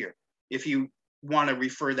language here, if you want to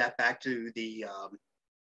refer that back to the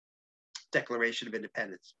Declaration of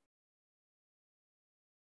Independence.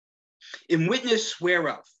 In witness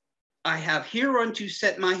whereof, I have hereunto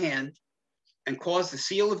set my hand and caused the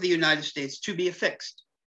seal of the United States to be affixed.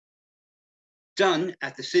 Done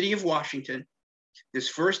at the city of Washington, this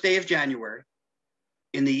first day of January,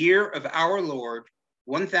 in the year of our Lord,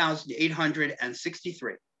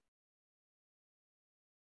 1863,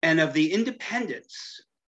 and of the independence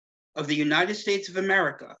of the United States of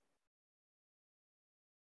America,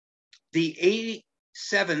 the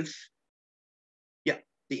 87th,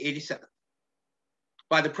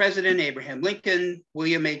 by the President Abraham Lincoln,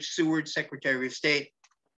 William H. Seward, Secretary of State,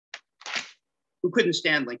 who couldn't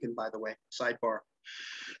stand Lincoln, by the way, sidebar.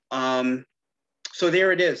 So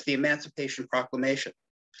there it is, the Emancipation Proclamation.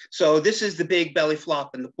 So this is the big belly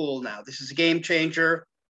flop in the pool now. This is a game changer.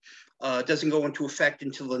 It doesn't go into effect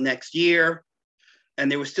until the next year.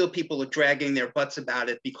 And there were still people dragging their butts about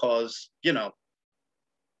it because, you know,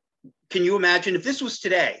 can you imagine if this was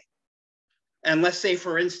today? And let's say,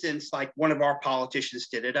 for instance, like one of our politicians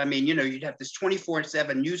did it. I mean, you know, you'd have this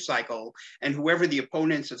 24/7 news cycle, and whoever the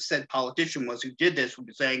opponents of said politician was who did this would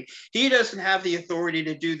be saying, he doesn't have the authority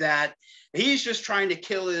to do that. He's just trying to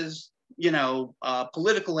kill his, you know,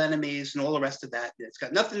 political enemies and all the rest of that. It's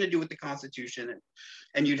got nothing to do with the Constitution.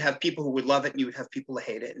 And you'd have people who would love it and you would have people who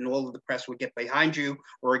hate it. And all of the press would get behind you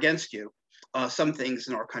or against you. Some things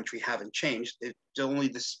in our country haven't changed. It's only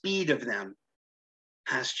the speed of them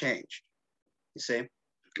has changed. You see,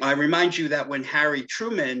 I remind you that when Harry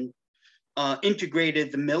Truman integrated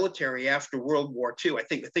the military after World War II, I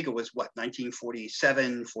think it was what,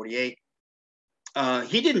 1947, 48.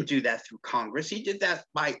 He didn't do that through Congress. He did that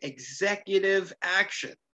by executive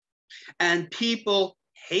action, and people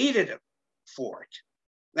hated him for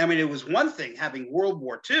it. I mean, it was one thing having World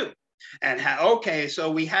War II and okay, so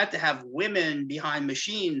we had to have women behind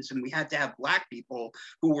machines and we had to have Black people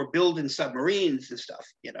who were building submarines and stuff,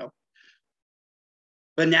 you know.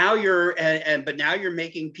 But now you're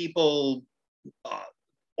making people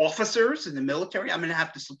officers in the military. I'm going to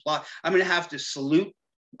have to salute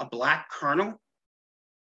a Black colonel.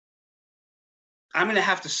 I'm going to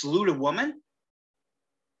have to salute a woman.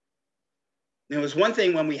 It was one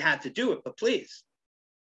thing when we had to do it, but please.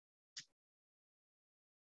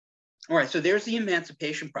 All right, so there's the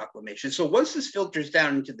Emancipation Proclamation. So once this filters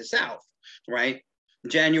down into the South, right?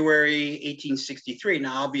 January 1863.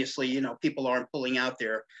 Now, obviously, you know, people aren't pulling out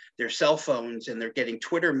their cell phones and they're getting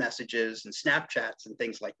Twitter messages and Snapchats and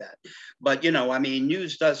things like that. But, you know, I mean,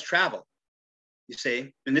 news does travel, you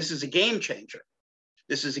see, and this is a game changer.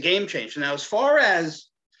 This is a game changer. Now, as far as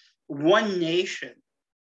one nation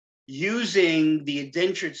using the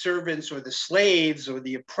indentured servants or the slaves or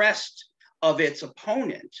the oppressed of its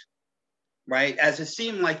opponent, right, as it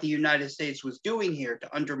seemed like the United States was doing here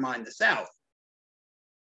to undermine the South,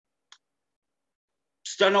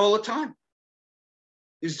 it's done all the time.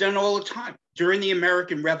 It's done all the time. During the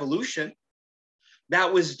American Revolution,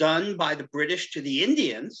 that was done by the British to the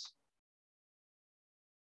Indians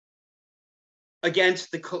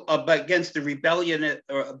against the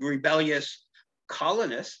rebellious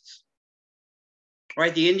colonists,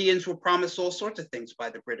 right? The Indians were promised all sorts of things by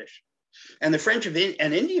the British. And the French and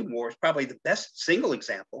Indian War is probably the best single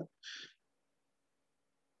example.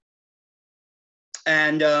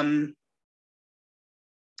 And,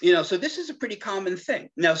 so this is a pretty common thing.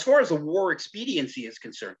 Now, as far as the war expediency is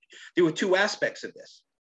concerned, there were two aspects of this,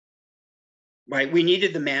 right? We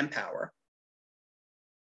needed the manpower.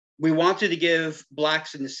 We wanted to give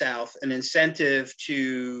Blacks in the South an incentive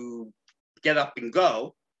to get up and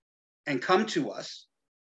go and come to us,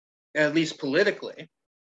 at least politically.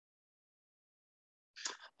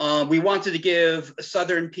 We wanted to give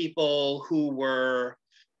Southern people who were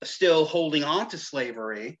still holding on to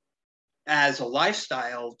slavery as a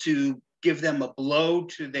lifestyle to give them a blow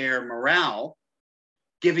to their morale,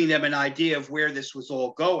 giving them an idea of where this was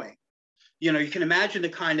all going. You can imagine the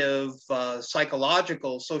kind of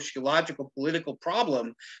psychological, sociological, political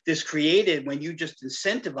problem this created when you just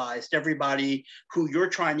incentivized everybody who you're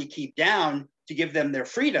trying to keep down to give them their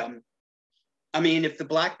freedom. I mean, if the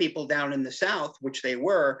Black people down in the South, which they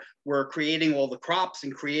were creating all the crops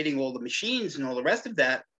and creating all the machines and all the rest of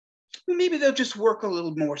that, well, maybe they'll just work a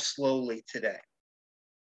little more slowly today.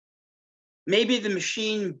 Maybe the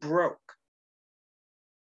machine broke.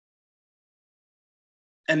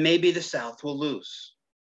 And maybe the South will lose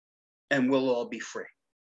and we'll all be free.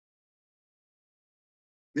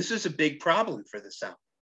 This is a big problem for the South.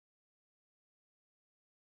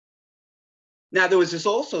 Now, there was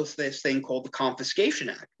also this thing called the Confiscation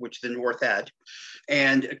Act, which the North had.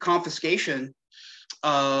 And confiscation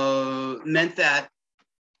meant that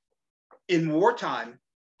in wartime,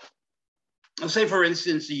 let's say, for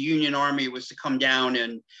instance, the Union Army was to come down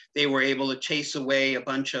and they were able to chase away a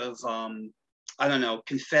bunch of, a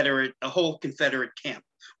whole Confederate camp,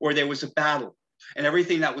 or there was a battle, and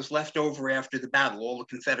everything that was left over after the battle, all the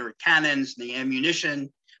Confederate cannons and the ammunition,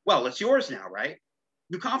 well, it's yours now, right?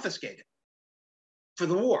 You confiscate it for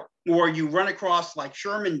the war. Or you run across, like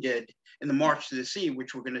Sherman did in the March to the Sea,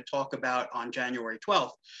 which we're going to talk about on January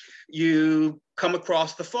 12th. You come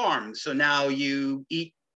across the farm, so now you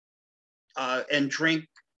eat and drink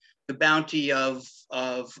the bounty of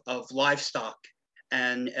livestock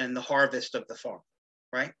and the harvest of the farm,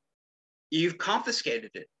 right? You've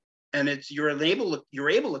confiscated it, and you're able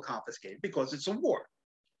to confiscate it because it's a war.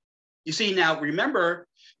 You see, now remember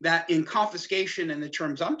that in confiscation and the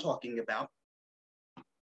terms I'm talking about,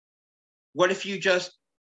 what if you just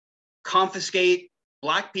confiscate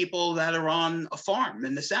Black people that are on a farm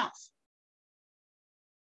in the South?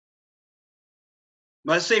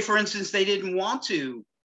 Let's say, for instance, they didn't want to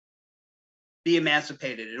be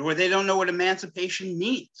emancipated, or they don't know what emancipation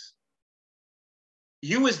means.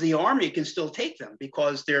 You as the army can still take them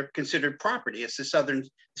because they're considered property. It's the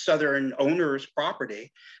Southern owner's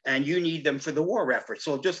property, and you need them for the war effort.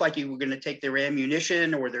 So just like you were going to take their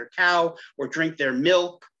ammunition or their cow or drink their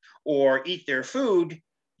milk or eat their food,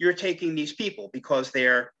 you're taking these people because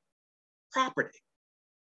they're property.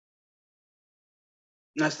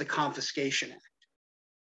 And that's the Confiscation Act.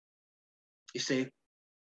 You see?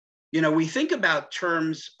 We think about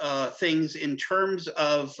things in terms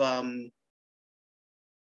of, from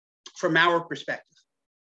our perspective,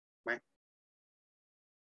 right?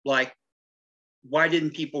 Like, why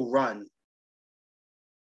didn't people run?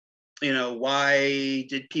 Why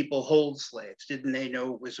did people hold slaves? Didn't they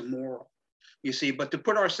know it was immoral? You see, but to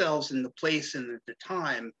put ourselves in the place and the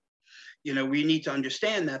time, we need to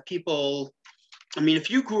understand that people, if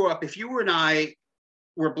you and I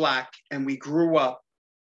were Black and we grew up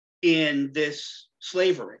in this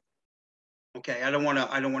slavery, okay, I don't want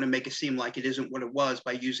to make it seem like it isn't what it was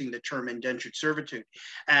by using the term indentured servitude.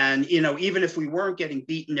 And, even if we weren't getting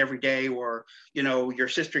beaten every day, or, your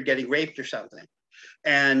sister getting raped or something,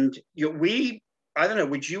 and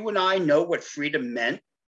would you and I know what freedom meant?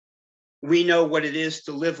 We know what it is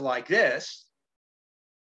to live like this,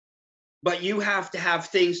 but you have to have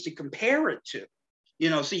things to compare it to.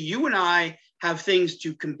 See, you and I have things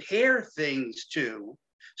to compare things to,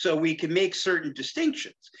 so we can make certain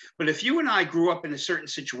distinctions. But if you and I grew up in a certain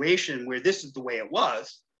situation where this is the way it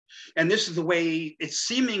was, and this is the way it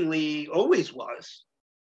seemingly always was,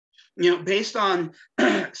 based on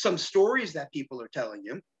some stories that people are telling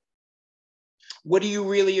you, what are you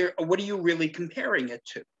really comparing it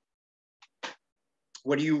to?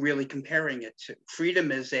 What are you really comparing it to?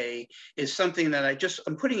 Freedom is something that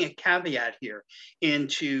I'm putting a caveat here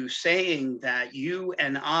into saying that you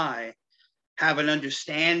and I have an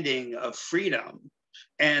understanding of freedom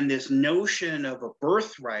and this notion of a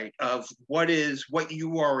birthright of what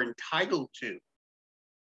you are entitled to,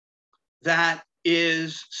 that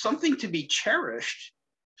is something to be cherished,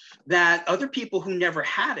 that other people who never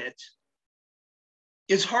had it,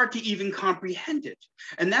 it's hard to even comprehend it.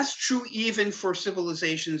 And that's true even for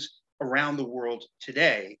civilizations around the world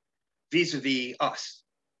today, vis-a-vis us.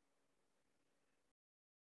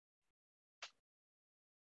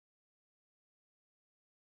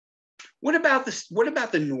 What about this? What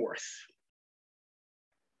about the North?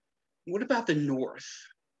 What about the North?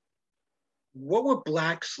 What were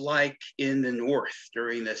Blacks like in the North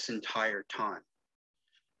during this entire time?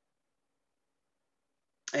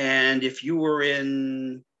 And if you were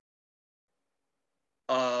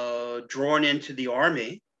drawn into the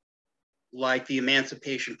army, like the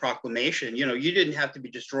Emancipation Proclamation, you know, you didn't have to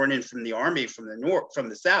be just drawn in from the army from the North, from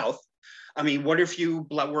the South. I mean, what if you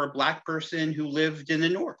were a Black person who lived in the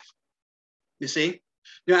North? You see?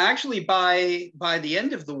 Now, actually, by the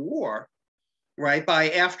end of the war, right,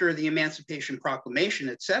 after the Emancipation Proclamation,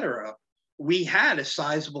 et cetera, we had a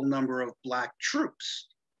sizable number of Black troops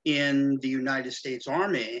in the United States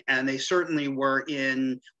Army, and they certainly were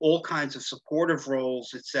in all kinds of supportive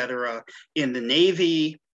roles, et cetera, in the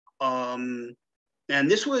Navy. And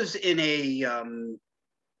this was in a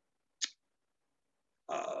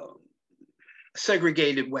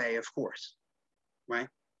segregated way, of course, right?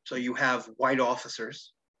 So you have white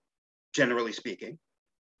officers, generally speaking,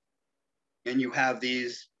 and you have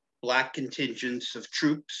these Black contingents of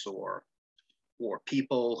troops or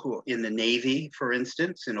people who are in the Navy, for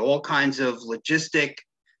instance, and all kinds of logistic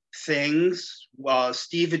things,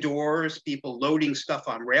 stevedores, people loading stuff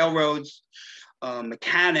on railroads,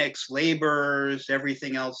 mechanics, laborers,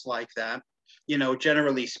 everything else like that. You know,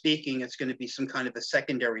 generally speaking, it's going to be some kind of a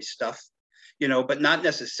secondary stuff, you know, but not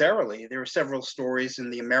necessarily. There are several stories in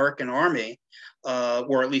the American Army,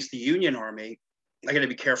 or at least the Union Army. I got to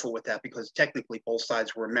be careful with that because technically both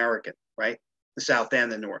sides were American, right? The South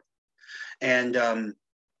and the North. And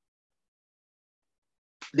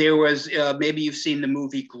there was, maybe you've seen the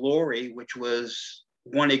movie Glory, which was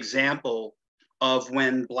one example of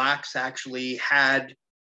when Blacks actually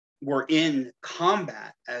were in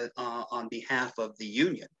combat on behalf of the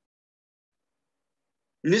Union.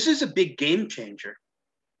 And this is a big game changer.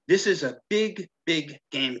 This is a big, big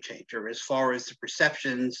game changer as far as the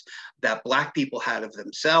perceptions that Black people had of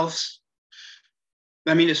themselves.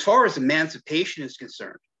 I mean, as far as emancipation is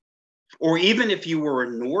concerned, or even if you were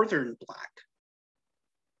a Northern Black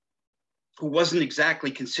who wasn't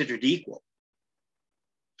exactly considered equal,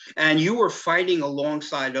 and you were fighting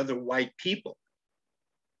alongside other white people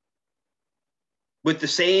with the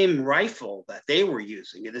same rifle that they were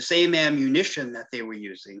using, and the same ammunition that they were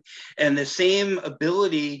using, and the same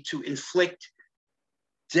ability to inflict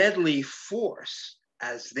deadly force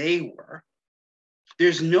as they were,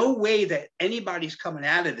 there's no way that anybody's coming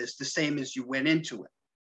out of this the same as you went into it.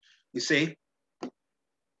 You see?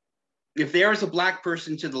 If there's a Black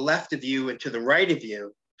person to the left of you and to the right of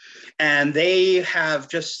you, and they have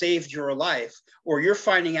just saved your life, or you're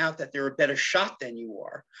finding out that they're a better shot than you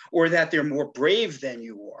are, or that they're more brave than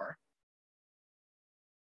you are,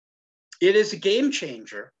 it is a game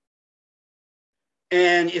changer.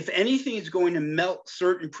 And if anything is going to melt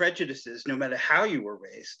certain prejudices, no matter how you were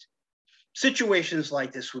raised, situations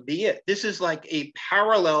like this would be it. This is like a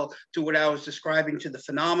parallel to what I was describing to the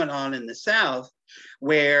phenomenon in the South,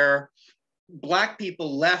 where Black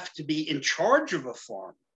people left to be in charge of a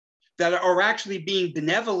farm that are actually being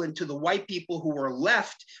benevolent to the white people who were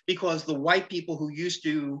left because the white people who used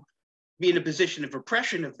to be in a position of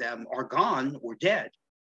oppression of them are gone or dead.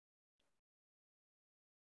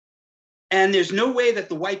 And there's no way that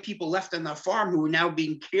the white people left on the farm who are now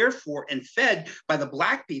being cared for and fed by the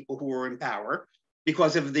Black people who are in power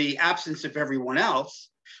because of the absence of everyone else,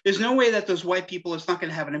 there's no way that those white people is not going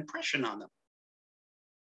to have an impression on them.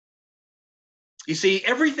 You see,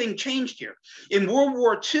 everything changed here. In World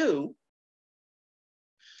War II,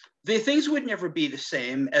 the things would never be the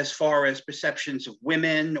same as far as perceptions of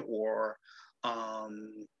women or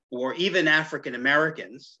even African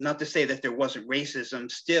Americans. Not to say that there wasn't racism,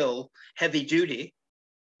 still heavy duty.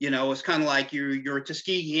 You know, it's kind of like you're a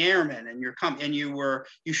Tuskegee Airman and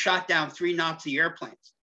you shot down 3 Nazi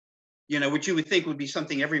airplanes. You know, which you would think would be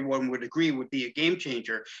something everyone would agree would be a game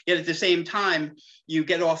changer. Yet at the same time, you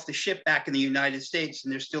get off the ship back in the United States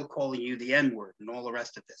and they're still calling you the N-word and all the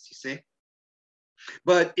rest of this, you see?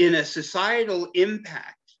 But in a societal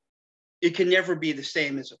impact, it can never be the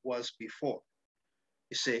same as it was before,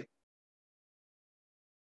 you see?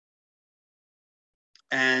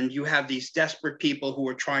 And you have these desperate people who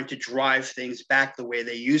are trying to drive things back the way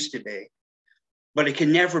they used to be. but it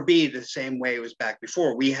can never be the same way it was back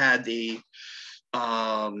before. We had the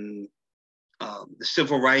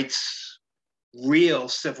civil rights, real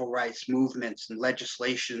civil rights movements and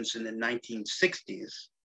legislations in the 1960s.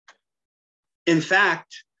 In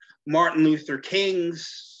fact, Martin Luther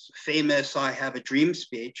King's famous "I Have a Dream"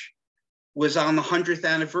 speech was on the 100th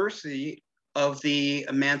anniversary of the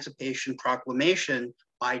Emancipation Proclamation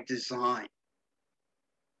by design.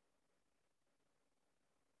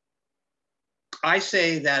 I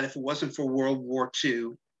say that if it wasn't for World War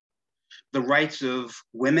II, the rights of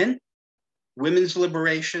women, women's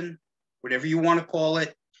liberation, whatever you want to call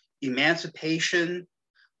it, emancipation,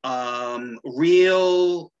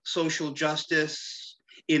 real social justice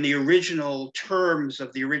in the original terms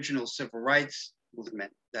of the original civil rights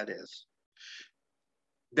movement, that is,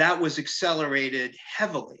 that was accelerated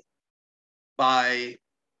heavily by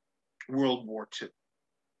World War II.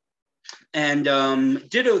 And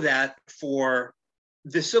ditto that for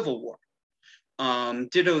the Civil War.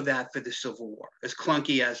 Ditto that for the Civil War, as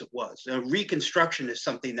clunky as it was. Reconstruction is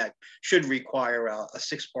something that should require a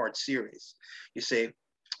 6-part series. You see,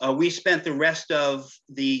 we spent the rest of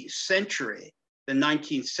the century, the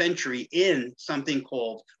 19th century, in something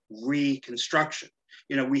called Reconstruction.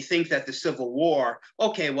 You know, we think that the Civil War,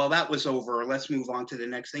 okay, well, that was over. Let's move on to the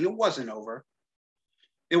next thing. It wasn't over.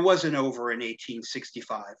 It wasn't over in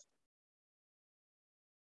 1865.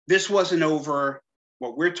 This wasn't over,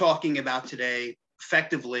 what we're talking about today,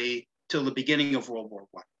 effectively till the beginning of World War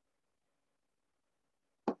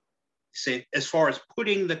I. See, as far as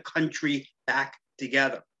putting the country back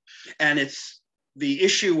together. And it's the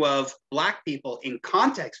issue of Black people in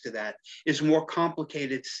context to that is more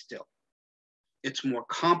complicated still. It's more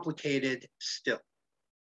complicated still.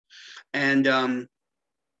 And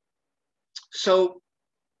so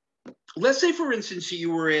let's say, for instance,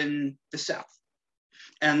 you were in the South.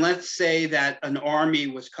 And let's say that an army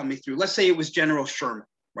was coming through. Let's say it was General Sherman,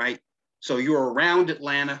 right? So you're around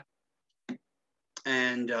Atlanta,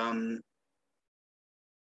 and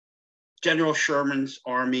General Sherman's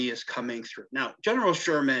army is coming through. Now, General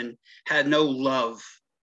Sherman had no love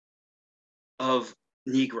of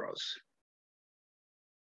Negroes,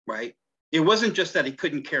 right? It wasn't just that he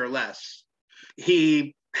couldn't care less.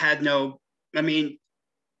 He had no, I mean,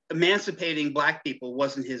 emancipating Black people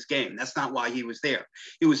wasn't his game. That's not why he was there.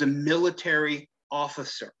 He was a military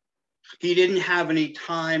officer. He didn't have any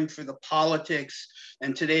time for the politics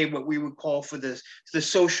and today what we would call for the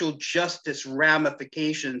social justice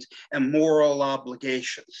ramifications and moral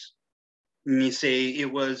obligations. And you see,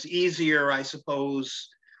 it was easier, I suppose,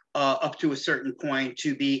 up to a certain point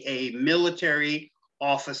to be a military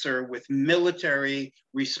officer with military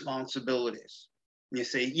responsibilities. You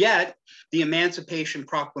see, yet the Emancipation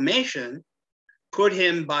Proclamation put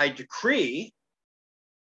him by decree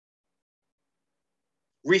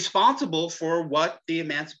responsible for what the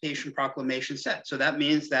Emancipation Proclamation said. So that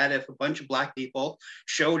means that if a bunch of Black people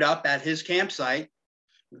showed up at his campsite,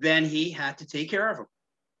 then he had to take care of them,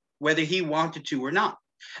 whether he wanted to or not.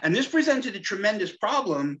 And this presented a tremendous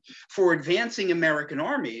problem for advancing American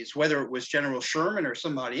armies, whether it was General Sherman or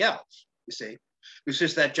somebody else, you see. It's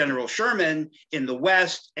just that General Sherman in the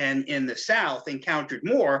West and in the South encountered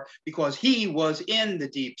more because he was in the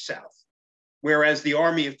Deep South, whereas the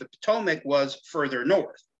Army of the Potomac was further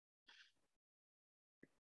north.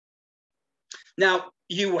 Now,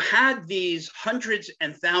 you had these hundreds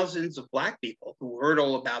and thousands of Black people who heard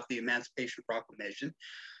all about the Emancipation Proclamation,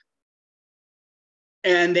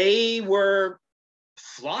 and they were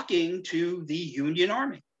flocking to the Union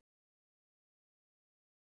Army.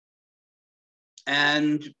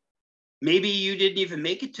 And maybe you didn't even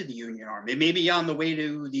make it to the Union Army. Maybe on the way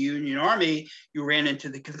to the Union Army, you ran into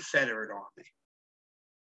the Confederate Army.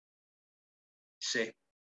 See?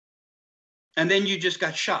 And then you just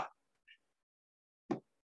got shot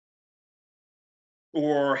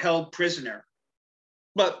or held prisoner,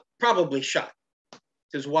 but probably shot,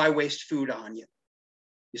 because why waste food on you?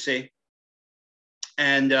 You see?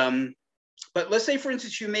 And but let's say, for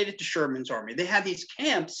instance, you made it to Sherman's army. They had these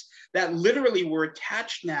camps that literally were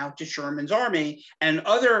attached now to Sherman's army and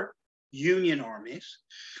other Union armies,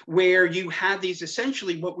 where you had these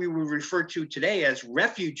essentially what we would refer to today as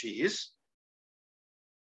refugees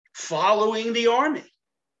following the army.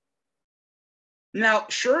 Now,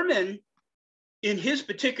 Sherman, in his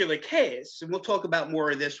particular case, and we'll talk about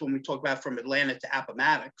more of this when we talk about from Atlanta to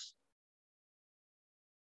Appomattox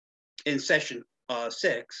in session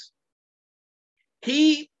 6,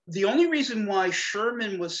 the only reason why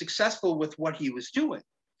Sherman was successful with what he was doing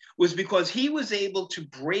was because he was able to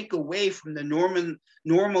break away from the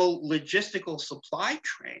normal logistical supply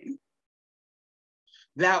train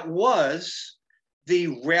that was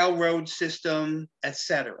the railroad system,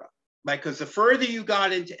 etc. Because the further you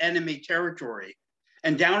got into enemy territory,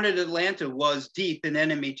 and down at Atlanta was deep in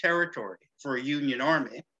enemy territory for a Union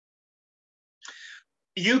army,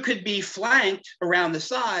 you could be flanked around the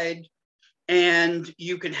side and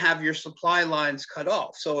you could have your supply lines cut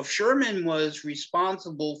off. So if Sherman was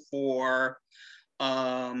responsible for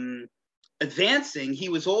advancing, he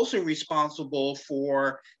was also responsible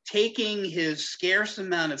for taking his scarce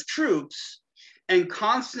amount of troops and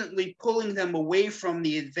constantly pulling them away from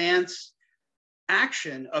the advance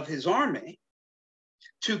action of his army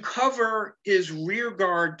to cover his rear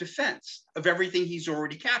guard defense of everything he's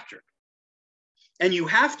already captured. And you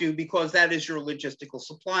have to, because that is your logistical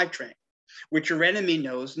supply train, which your enemy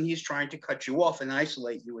knows, and he's trying to cut you off and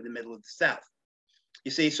isolate you in the middle of the South.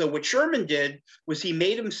 You see, so what Sherman did was he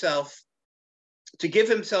made himself, to give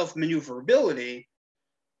himself maneuverability,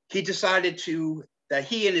 he decided that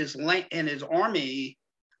he and his army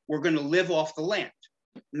were going to live off the land.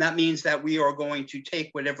 And that means that we are going to take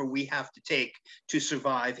whatever we have to take to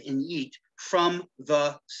survive and eat from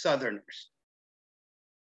the Southerners.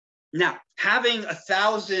 Now, having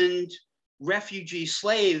 1,000 refugee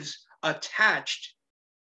slaves attached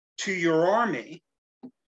to your army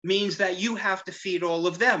means that you have to feed all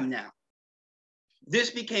of them now. This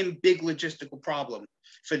became a big logistical problem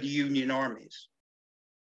for the Union armies.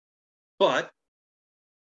 But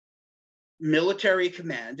military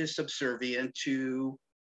command is subservient to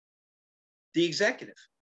the executive.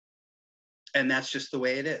 And that's just the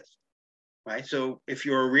way it is, right? So if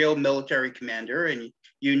you're a real military commander and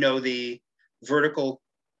you know the vertical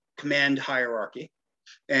command hierarchy,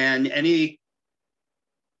 and any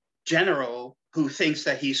general who thinks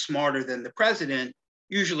that he's smarter than the president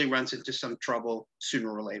usually runs into some trouble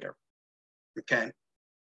sooner or later, okay?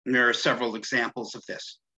 And there are several examples of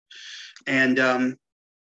this. And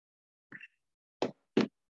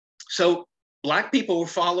so Black people were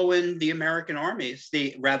following the American armies,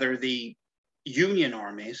 the Union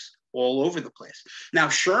armies all over the place. Now,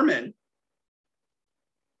 Sherman,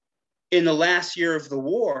 in the last year of the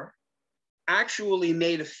war, actually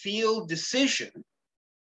made a field decision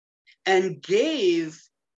and gave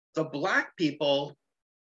the Black people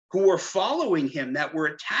who were following him, that were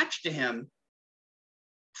attached to him,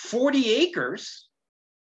 40 acres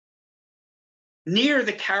near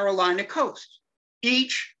the Carolina coast,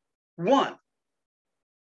 each one.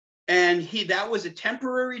 And that was a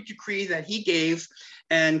temporary decree that he gave,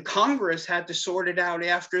 and Congress had to sort it out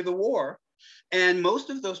after the war. And most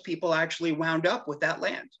of those people actually wound up with that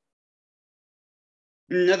land.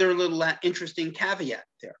 Another little interesting caveat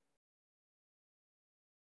there.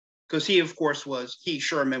 Because he, of course,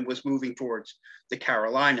 Sherman was moving towards the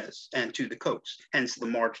Carolinas and to the coast, hence the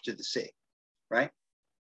march to the sea, right?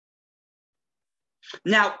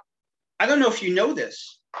 Now, I don't know if you know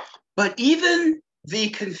this, but even the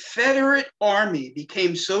Confederate Army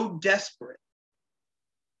became so desperate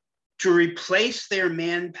to replace their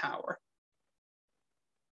manpower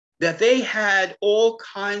that they had all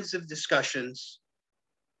kinds of discussions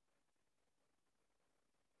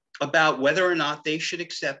about whether or not they should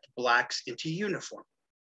accept Blacks into uniform.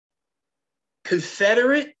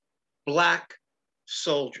 Confederate Black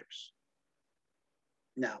soldiers.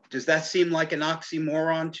 Now, does that seem like an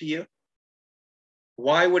oxymoron to you?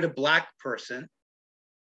 Why would a Black person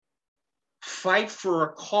fight for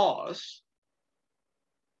a cause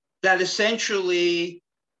that essentially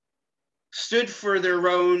stood for their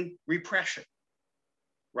own repression,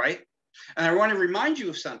 right? And I want to remind you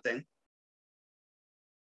of something.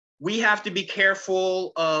 We have to be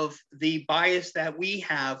careful of the bias that we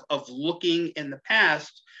have of looking in the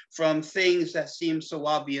past from things that seem so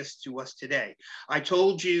obvious to us today. I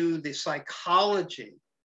told you the psychology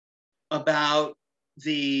about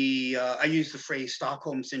I use the phrase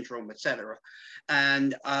Stockholm syndrome, et cetera.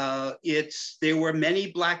 And there were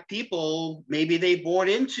many Black people, maybe they bought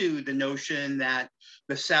into the notion that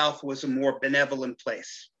the South was a more benevolent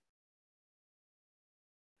place.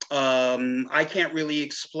 I can't really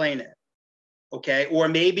explain it, okay? Or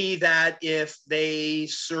maybe that if they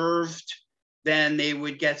served, then they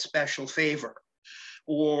would get special favor.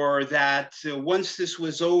 Or that once this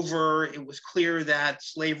was over, it was clear that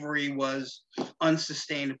slavery was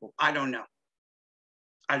unsustainable. I don't know.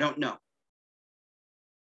 I don't know.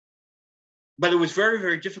 But it was very,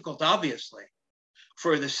 very difficult, obviously,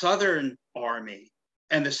 for the Southern Army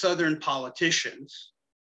and the Southern politicians,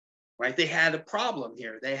 right? They had a problem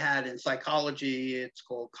here. They had, in psychology, it's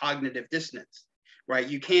called cognitive dissonance, right?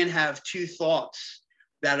 You can't have two thoughts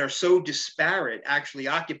that are so disparate actually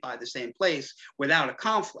occupy the same place without a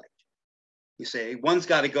conflict. You say one's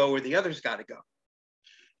got to go or the other's got to go.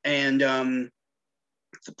 And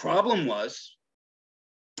The problem was,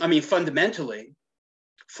 I mean, fundamentally,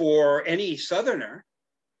 for any Southerner,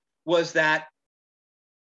 was that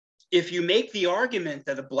if you make the argument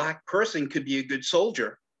that a Black person could be a good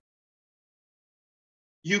soldier,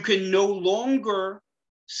 you can no longer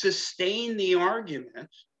sustain the argument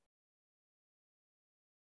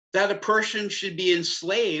that a person should be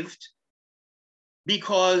enslaved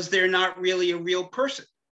because they're not really a real person.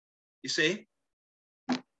 You see?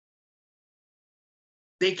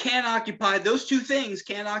 They can't occupy, those two things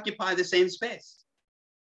can't occupy the same space,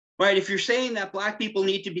 right? If you're saying that Black people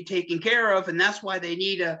need to be taken care of, and that's why they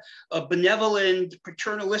need a benevolent,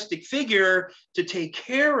 paternalistic figure to take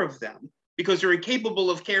care of them because they're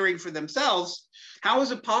incapable of caring for themselves, how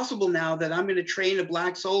is it possible now that I'm going to train a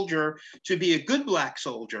Black soldier to be a good Black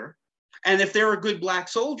soldier? And if they're a good Black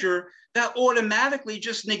soldier, that automatically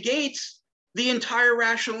just negates the entire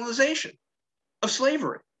rationalization of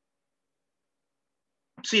slavery.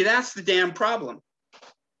 See, that's the damn problem.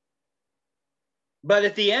 But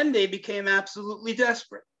at the end, they became absolutely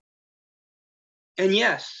desperate. And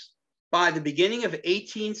yes, by the beginning of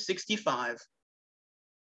 1865,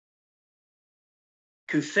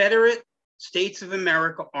 Confederate States of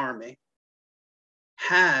America Army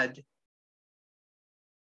had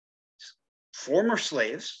former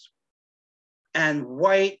slaves and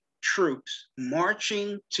white troops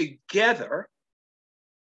marching together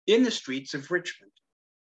in the streets of Richmond.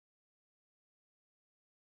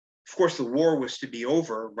 Of course, the war was to be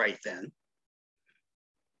over right then.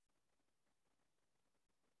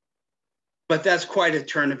 But that's quite a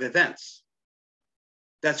turn of events.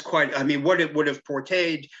 That's quite, I mean, what it would have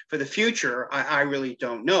portrayed for the future, I really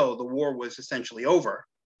don't know. The war was essentially over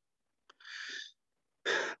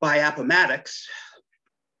by Appomattox.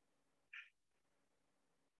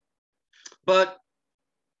 But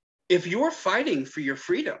if you're fighting for your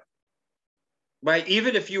freedom, right,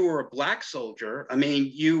 even if you were a Black soldier, I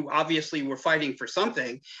mean, you obviously were fighting for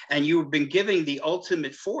something, and you've been giving the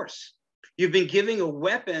ultimate force. You've been giving a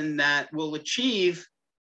weapon that will achieve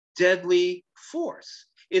deadly force.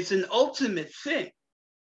 It's an ultimate thing.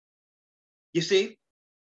 You see?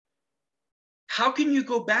 How can you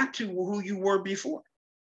go back to who you were before?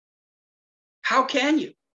 How can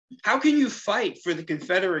you? How can you fight for the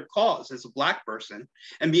Confederate cause as a Black person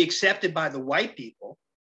and be accepted by the white people?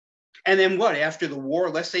 And then what, after the war,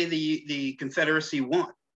 let's say the Confederacy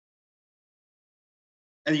won.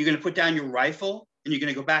 And you're going to put down your rifle and you're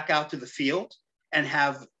going to go back out to the field and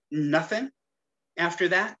have nothing after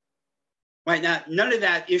that? Right now, none of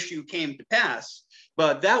that issue came to pass,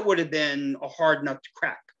 but that would have been a hard nut to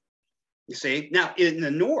crack, you see? Now, in the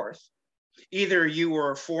North, either you were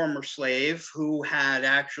a former slave who had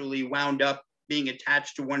actually wound up being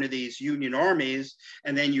attached to one of these Union armies,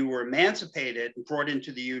 and then you were emancipated and brought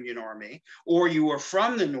into the Union Army, or you were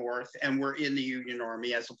from the North and were in the Union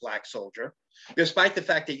Army as a Black soldier. Despite the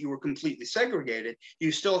fact that you were completely segregated,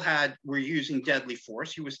 you still were using deadly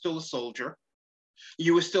force. You were still a soldier.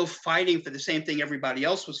 You were still fighting for the same thing everybody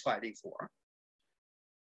else was fighting for.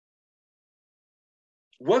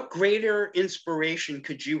 What greater inspiration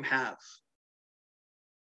could you have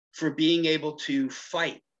for being able to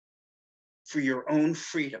fight for your own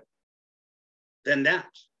freedom than that,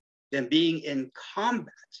 than being in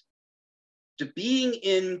combat, to being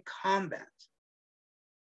in combat,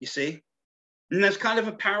 you see? And that's kind of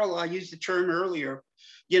a parallel. I used the term earlier,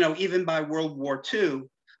 you know, even by World War II,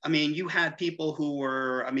 I mean, you had people who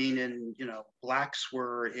were, I mean, you know, Blacks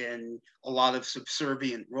were in a lot of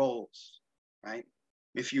subservient roles, right?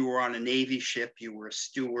 If you were on a Navy ship, you were a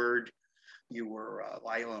steward, you were,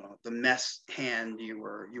 I don't know, the mess hand, you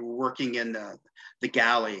were working in the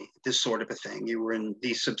galley, this sort of a thing. You were in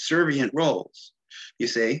these subservient roles, you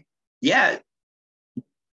see? Yeah.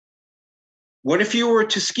 What if you were a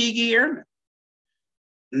Tuskegee Airman?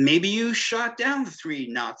 Maybe you shot down 3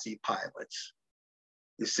 Nazi pilots,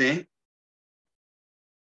 you see?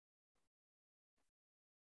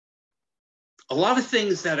 A lot of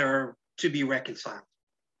things that are to be reconciled.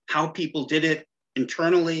 How people did it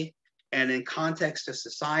internally and in context of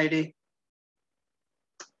society.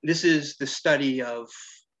 This is the study of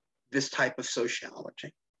this type of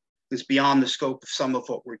sociology. It's beyond the scope of some of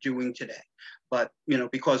what we're doing today. But, you know,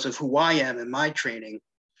 because of who I am in my training,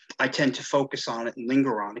 I tend to focus on it and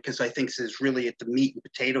linger on it because I think this is really at the meat and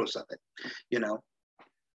potatoes of it, you know.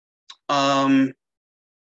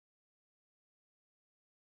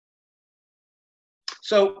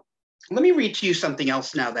 So let me read to you something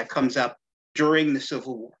else now that comes up during the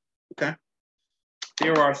Civil War, okay?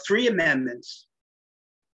 There are 3 amendments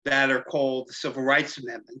that are called the Civil Rights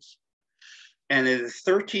Amendments, and the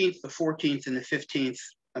 13th, the 14th, and the 15th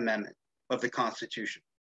Amendment. of the Constitution,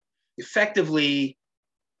 effectively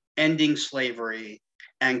ending slavery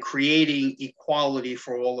and creating equality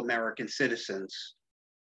for all American citizens.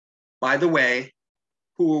 By the way,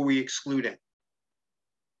 who are we excluding?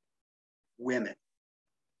 Women.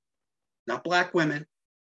 Not Black women,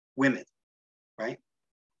 women, right?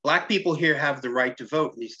 Black people here have the right to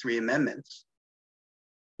vote in these 3 amendments.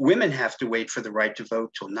 Women have to wait for the right to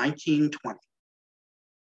vote till 1920.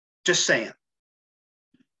 Just saying.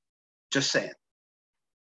 Just saying.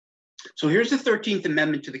 So here's the 13th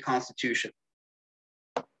Amendment to the Constitution.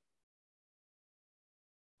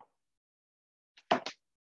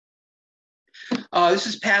 This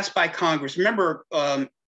is passed by Congress. Remember,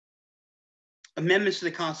 amendments to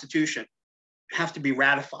the Constitution have to be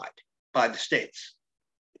ratified by the states.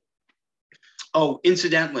 Oh,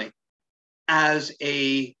 incidentally, as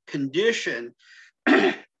a condition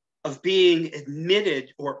of being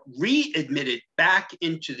admitted or readmitted back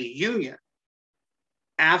into the Union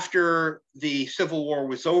after the Civil War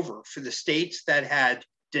was over, for the states that had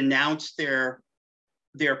denounced their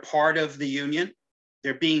part of the Union,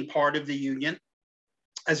 their being part of the Union,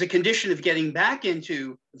 as a condition of getting back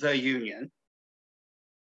into the Union,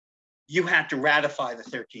 you had to ratify the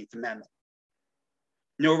 13th Amendment.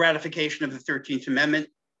 No ratification of the 13th Amendment,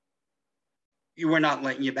 you were not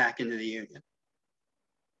letting you back into the Union.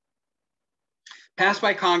 Passed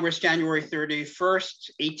by Congress January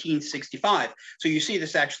 31st, 1865. So you see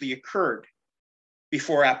this actually occurred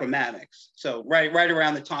before Appomattox. So right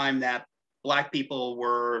around the time that Black people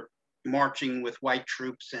were marching with white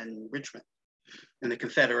troops in Richmond in the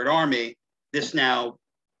Confederate Army, this now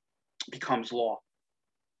becomes law.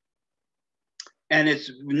 And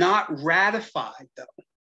it's not ratified though.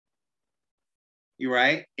 You're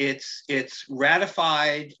right. It's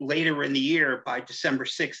ratified later in the year by December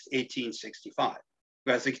 6th, 1865,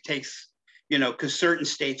 because it takes, because certain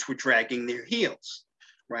states were dragging their heels,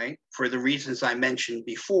 right? For the reasons I mentioned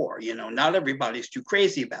before, not everybody's too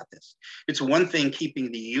crazy about this. It's one thing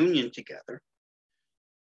keeping the Union together.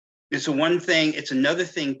 It's another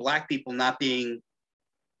thing, Black people not being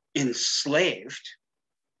enslaved,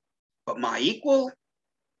 but my equal,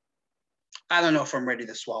 I don't know if I'm ready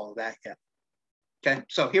to swallow that yet. Okay,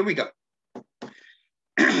 so here we go.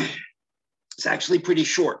 It's actually pretty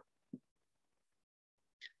short.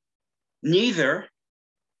 Neither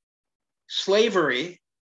slavery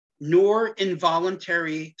nor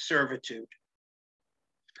involuntary servitude,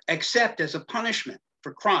 except as a punishment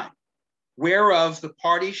for crime, whereof the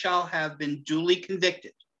party shall have been duly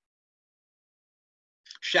convicted,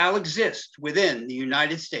 shall exist within the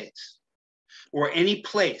United States or any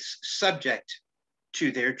place subject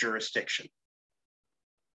to their jurisdiction.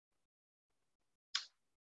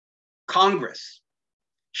 Congress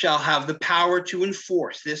shall have the power to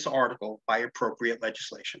enforce this article by appropriate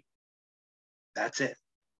legislation. That's it.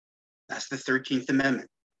 That's the 13th Amendment.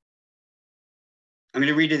 I'm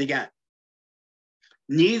going to read it again.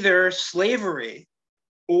 Neither slavery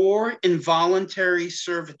or involuntary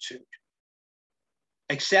servitude,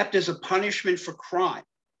 except as a punishment for crime,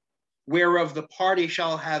 whereof the party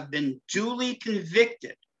shall have been duly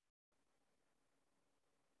convicted,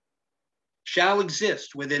 shall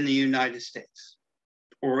exist within the United States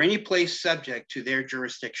or any place subject to their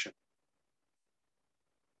jurisdiction.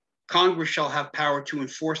 Congress shall have power to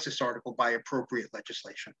enforce this article by appropriate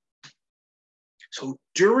legislation. So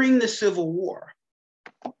during the Civil War,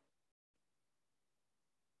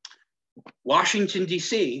 Washington,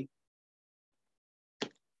 D.C.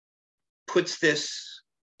 puts this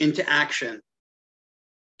into action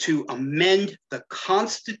to amend the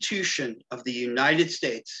Constitution of the United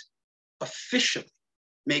States, officially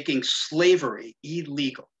making slavery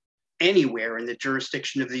illegal anywhere in the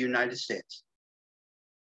jurisdiction of the United States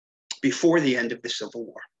before the end of the Civil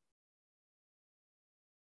War.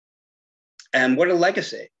 And what a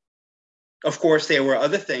legacy. Of course, there were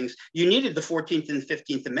other things. You needed the 14th and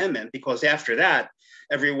 15th Amendment because after that,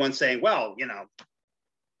 everyone's saying, well,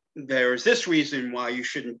 there's this reason why you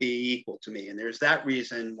shouldn't be equal to me, and there's that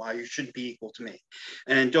reason why you shouldn't be equal to me.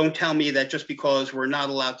 And don't tell me that just because we're not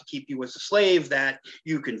allowed to keep you as a slave that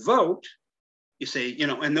you can vote. You say,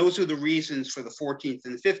 and those are the reasons for the 14th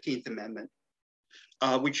and the 15th Amendment,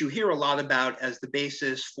 which you hear a lot about as the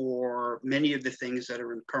basis for many of the things that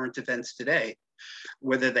are in current events today,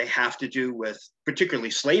 whether they have to do with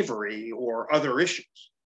particularly slavery or other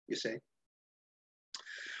issues, you see.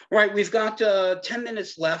 All right, we've got 10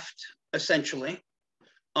 minutes left, essentially.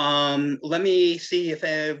 Let me see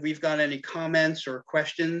if we've got any comments or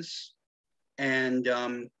questions, and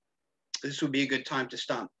this would be a good time to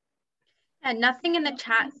stop. And nothing in the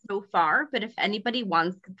chat so far, but if anybody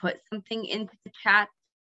wants to put something into the chat,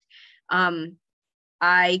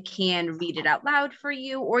 I can read it out loud for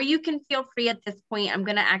you, or you can feel free at this point. I'm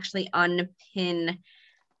going to actually unpin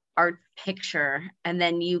our picture, and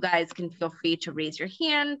then you guys can feel free to raise your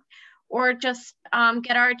hand or just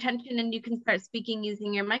get our attention, and you can start speaking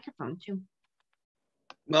using your microphone too.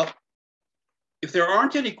 Well, if there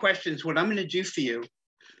aren't any questions, what I'm going to do for you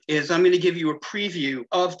is I'm going to give you a preview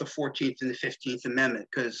of the 14th and the 15th Amendment,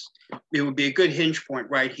 because it would be a good hinge point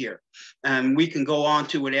right here. And we can go on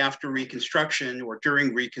to it after Reconstruction or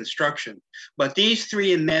during Reconstruction. But these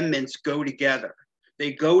three amendments go together.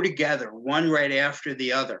 They go together, one right after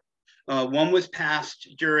the other. One was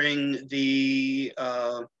passed during the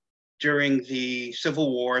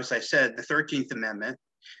Civil War, as I said, the 13th Amendment.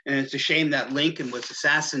 And it's a shame that Lincoln was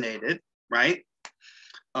assassinated, right?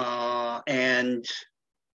 And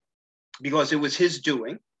because it was his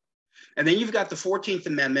doing. And then you've got the 14th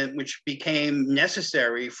Amendment, which became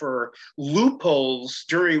necessary for loopholes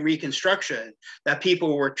during Reconstruction that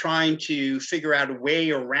people were trying to figure out a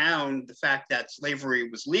way around the fact that slavery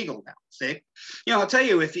was legal now, see? You know, I'll tell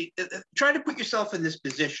you, if you try to put yourself in this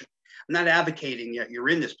position, I'm not advocating yet you're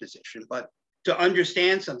in this position, but to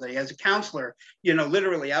understand something as a counselor, you know,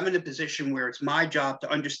 literally I'm in a position where it's my job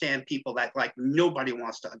to understand people that like nobody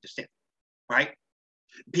wants to understand, right?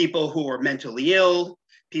 People who are mentally ill,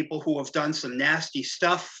 people who have done some nasty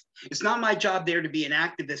stuff. It's not my job there to be an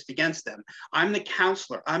activist against them. I'm the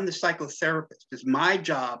counselor, I'm the psychotherapist. It's my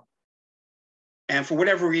job, and for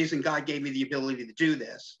whatever reason, God gave me the ability to do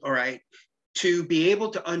this, all right, to be able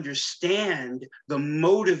to understand the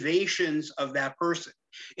motivations of that person.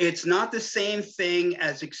 It's not the same thing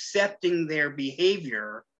as accepting their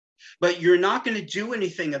behavior, but you're not going to do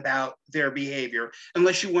anything about their behavior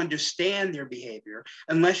unless you understand their behavior,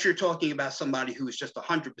 unless you're talking about somebody who is just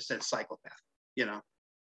 100% psychopath, you know.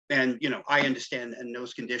 And, you know, I understand in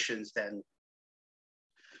those conditions, then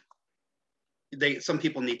some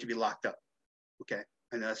people need to be locked up, okay?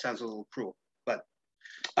 I know that sounds a little cruel, but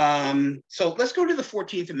so let's go to the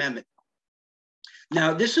 14th Amendment.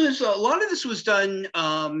 Now, this is, a lot of this was done,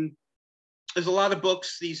 there's a lot of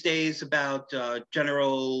books these days about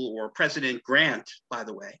General or President Grant, by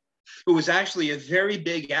the way, who was actually a very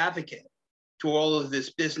big advocate to all of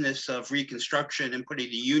this business of Reconstruction and putting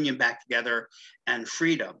the Union back together and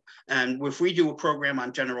freedom. And if we do a program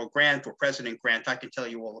on General Grant or President Grant, I can tell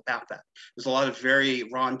you all about that. There's a lot of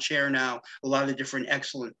Ron Chernow, a lot of different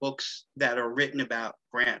excellent books that are written about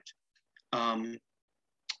Grant.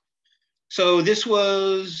 So this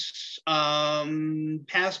was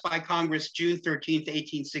passed by Congress June 13th,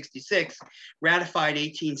 1866, ratified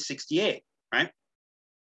 1868, right?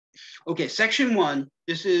 Okay, Section 1,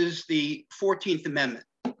 this is the 14th Amendment.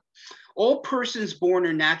 All persons born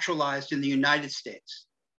or naturalized in the United States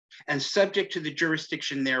and subject to the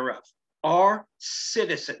jurisdiction thereof are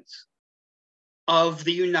citizens of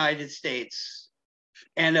the United States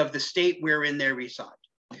and of the state wherein they reside.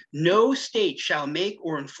 No state shall make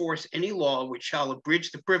or enforce any law which shall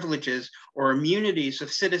abridge the privileges or immunities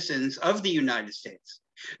of citizens of the United States,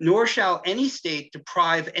 nor shall any state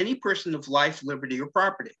deprive any person of life, liberty, or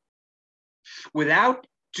property without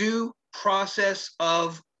due process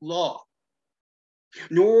of law,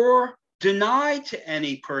 nor deny to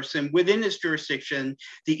any person within its jurisdiction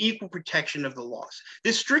the equal protection of the laws.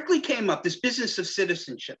 This strictly came up, this business of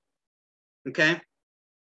citizenship, okay?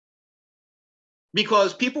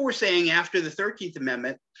 Because people were saying after the 13th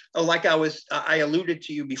Amendment, like I alluded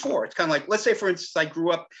to you before, it's kind of like, let's say, for instance, I grew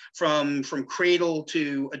up from cradle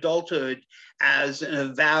to adulthood as an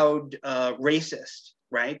avowed racist,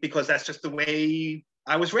 right? Because that's just the way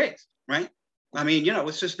I was raised, right? I mean, you know,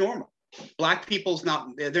 it's just normal. Black people's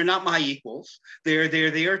they're not my equals. They're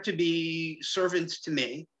there to be servants to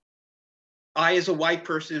me. I, as a white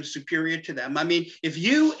person, am superior to them. I mean, if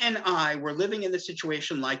you and I were living in a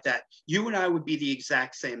situation like that, you and I would be the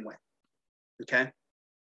exact same way, okay?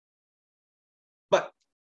 But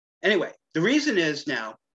anyway, the reason is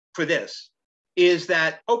now for this is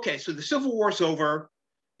that, okay, so the Civil War's over.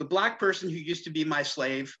 The Black person who used to be my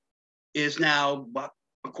slave is now,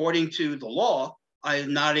 according to the law,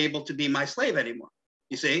 I'm not able to be my slave anymore,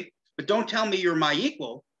 you see? But don't tell me you're my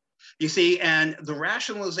equal. You see, and the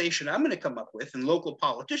rationalization I'm going to come up with, and local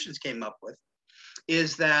politicians came up with,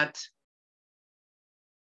 is that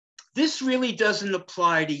this really doesn't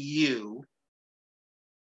apply to you,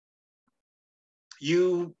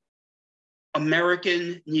 you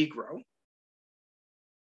American Negro,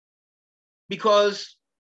 because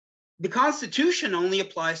the Constitution only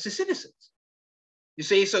applies to citizens. You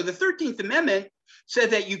see, so the 13th Amendment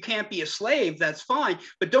said that you can't be a slave, that's fine,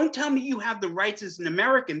 but don't tell me you have the rights as an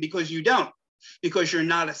American, because you don't, because you're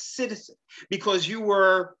not a citizen, because you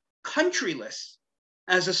were countryless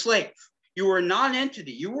as a slave. You were a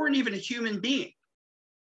non-entity. You weren't even a human being.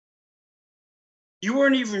 You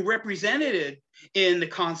weren't even represented in the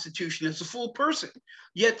Constitution as a full person,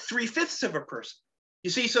 yet 3/5 of a person.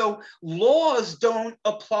 You see, so laws don't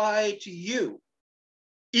apply to you.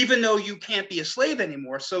 Even though you can't be a slave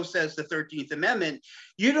anymore, so says the 13th Amendment,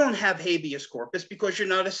 you don't have habeas corpus because you're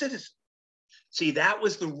not a citizen. See, that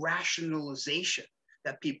was the rationalization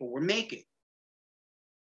that people were making.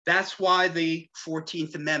 That's why the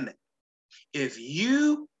 14th Amendment. If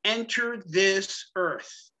you enter this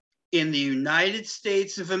earth in the United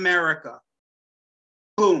States of America,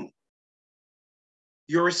 boom,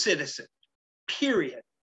 you're a citizen, period.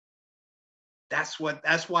 That's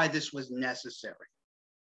why this was necessary.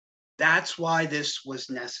 That's why this was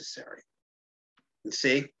necessary. You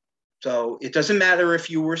see? So it doesn't matter if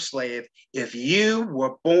you were a slave. If you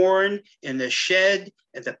were born in the shed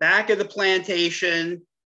at the back of the plantation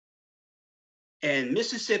in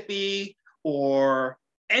Mississippi or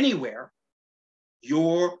anywhere,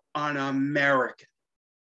 you're an American,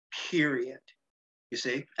 period. You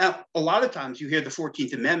see? Now, a lot of times you hear the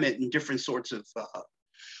 14th Amendment in different sorts of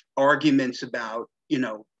arguments about,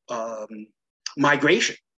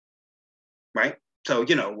 migration, right? So,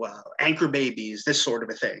 anchor babies, this sort of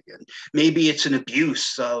a thing. And maybe it's an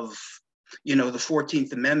abuse of, the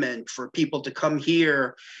 14th Amendment for people to come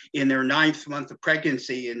here in their 9th month of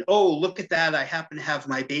pregnancy and, oh, look at that, I happen to have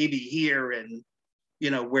my baby here and,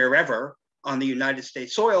 wherever on the United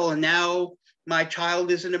States soil. And now my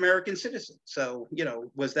child is an American citizen. So,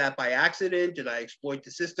 was that by accident? Did I exploit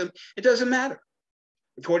the system? It doesn't matter.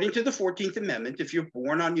 According to the 14th Amendment, if you're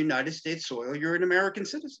born on United States soil, you're an American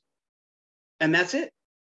citizen. And that's it,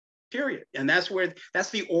 period. And that's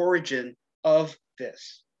the origin of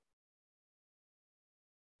this.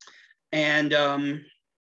 And as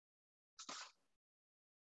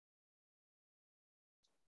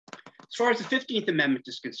far as the 15th Amendment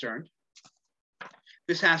is concerned,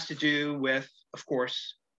 this has to do with, of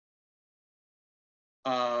course,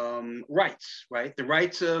 rights, right? The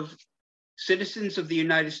rights of citizens of the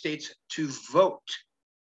United States to vote,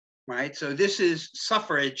 right? So this is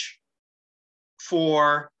suffrage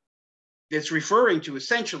it's referring to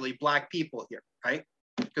essentially Black people here, right?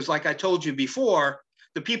 Because like I told you before,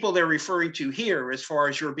 the people they're referring to here, as far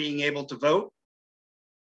as you're being able to vote,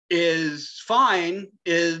 is fine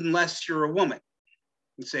unless you're a woman,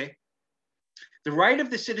 you see? The right of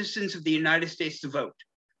the citizens of the United States to vote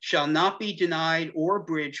shall not be denied or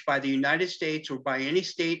abridged by the United States or by any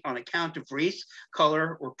state on account of race,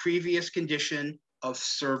 color, or previous condition of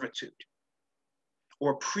servitude.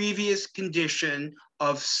 Or previous condition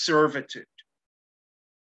of servitude.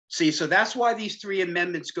 See, so that's why these three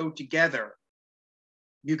amendments go together.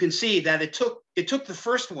 You can see that it took the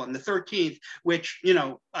first one, the 13th, which,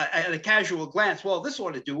 at a casual glance, well, this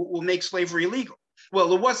ought to do it, will make slavery illegal.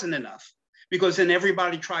 Well, it wasn't enough, because then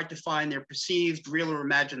everybody tried to find their perceived, real or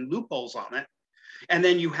imagined loopholes on it. And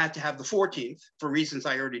then you had to have the 14th for reasons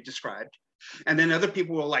I already described. And then other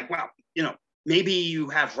people were like, well, maybe you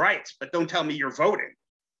have rights, but don't tell me you're voting,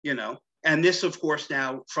 And this, of course,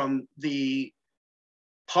 now from the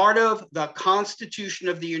part of the Constitution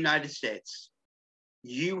of the United States,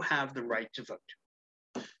 you have the right to vote.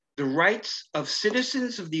 The rights of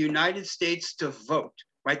citizens of the United States to vote,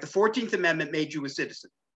 right? The 14th Amendment made you a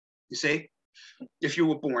citizen, you see, if you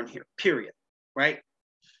were born here, period, right?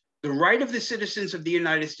 The right of the citizens of the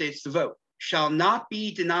United States to vote shall not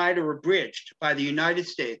be denied or abridged by the United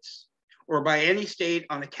States or by any state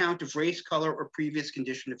on account of race, color, or previous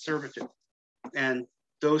condition of servitude. And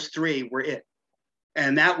those three were it.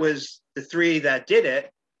 And that was the three that did it.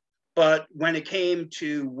 But when it came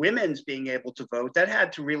to women's being able to vote, that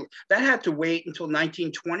had to wait until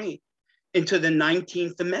 1920, into the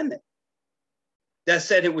 19th Amendment. That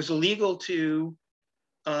said it was illegal to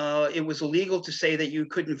say that you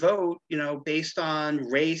couldn't vote, based on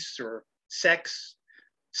race or sex,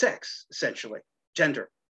 essentially, gender.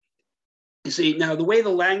 You see, now the way the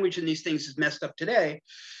language in these things is messed up today,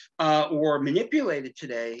 or manipulated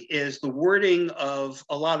today, is the wording of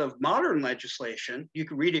a lot of modern legislation. You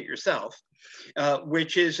can read it yourself,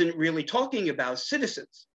 which isn't really talking about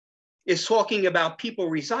citizens. It's talking about people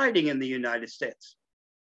residing in the United States,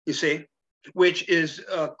 you see, which is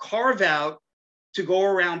a carve out to go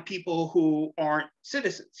around people who aren't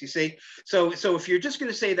citizens, you see. So if you're just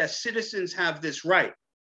going to say that citizens have this right,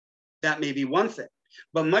 that may be one thing.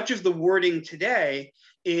 But much of the wording today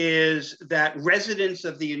is that residents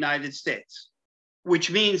of the United States, which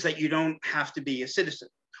means that you don't have to be a citizen.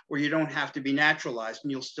 or you don't have to be naturalized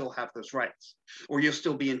and you'll still have those rights, or you'll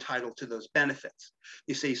still be entitled to those benefits.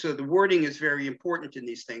 You see, so the wording is very important in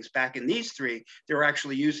these things. Back in these three, they're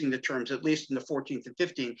actually using the terms, at least in the 14th and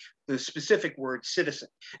 15th, the specific word citizen.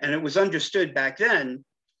 And it was understood back then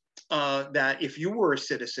that if you were a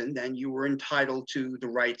citizen, then you were entitled to the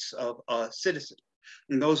rights of a citizen.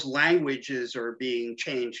 And those languages are being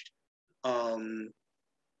changed in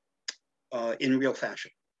real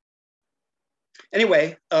fashion.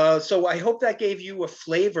 Anyway, so I hope that gave you a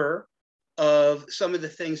flavor of some of the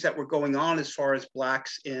things that were going on as far as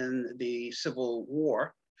Blacks in the Civil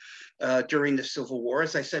War, during the Civil War.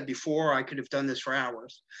 As I said before, I could have done this for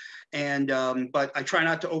hours. And, but I try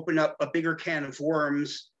not to open up a bigger can of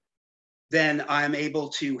worms than I'm able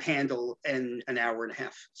to handle in an hour and a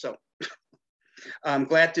half. So I'm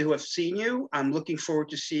glad to have seen you. I'm looking forward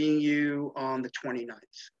to seeing you on the 29th.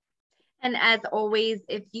 And as always,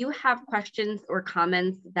 if you have questions or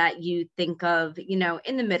comments that you think of, you know,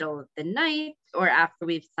 in the middle of the night or after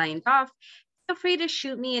we've signed off, feel free to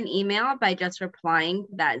shoot me an email by just replying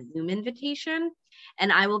to that Zoom invitation.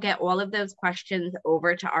 And I will get all of those questions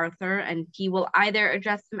over to Arthur, and he will either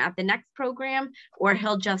address them at the next program or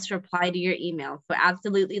he'll just reply to your email. So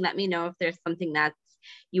absolutely let me know if there's something that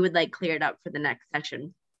you would like cleared up for the next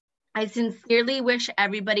session. I sincerely wish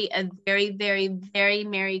everybody a very, very, very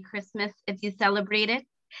Merry Christmas if you celebrate it.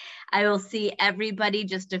 I will see everybody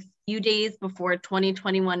just a few days before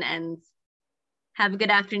 2021 ends. Have a good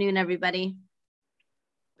afternoon, everybody.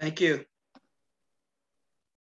 Thank you.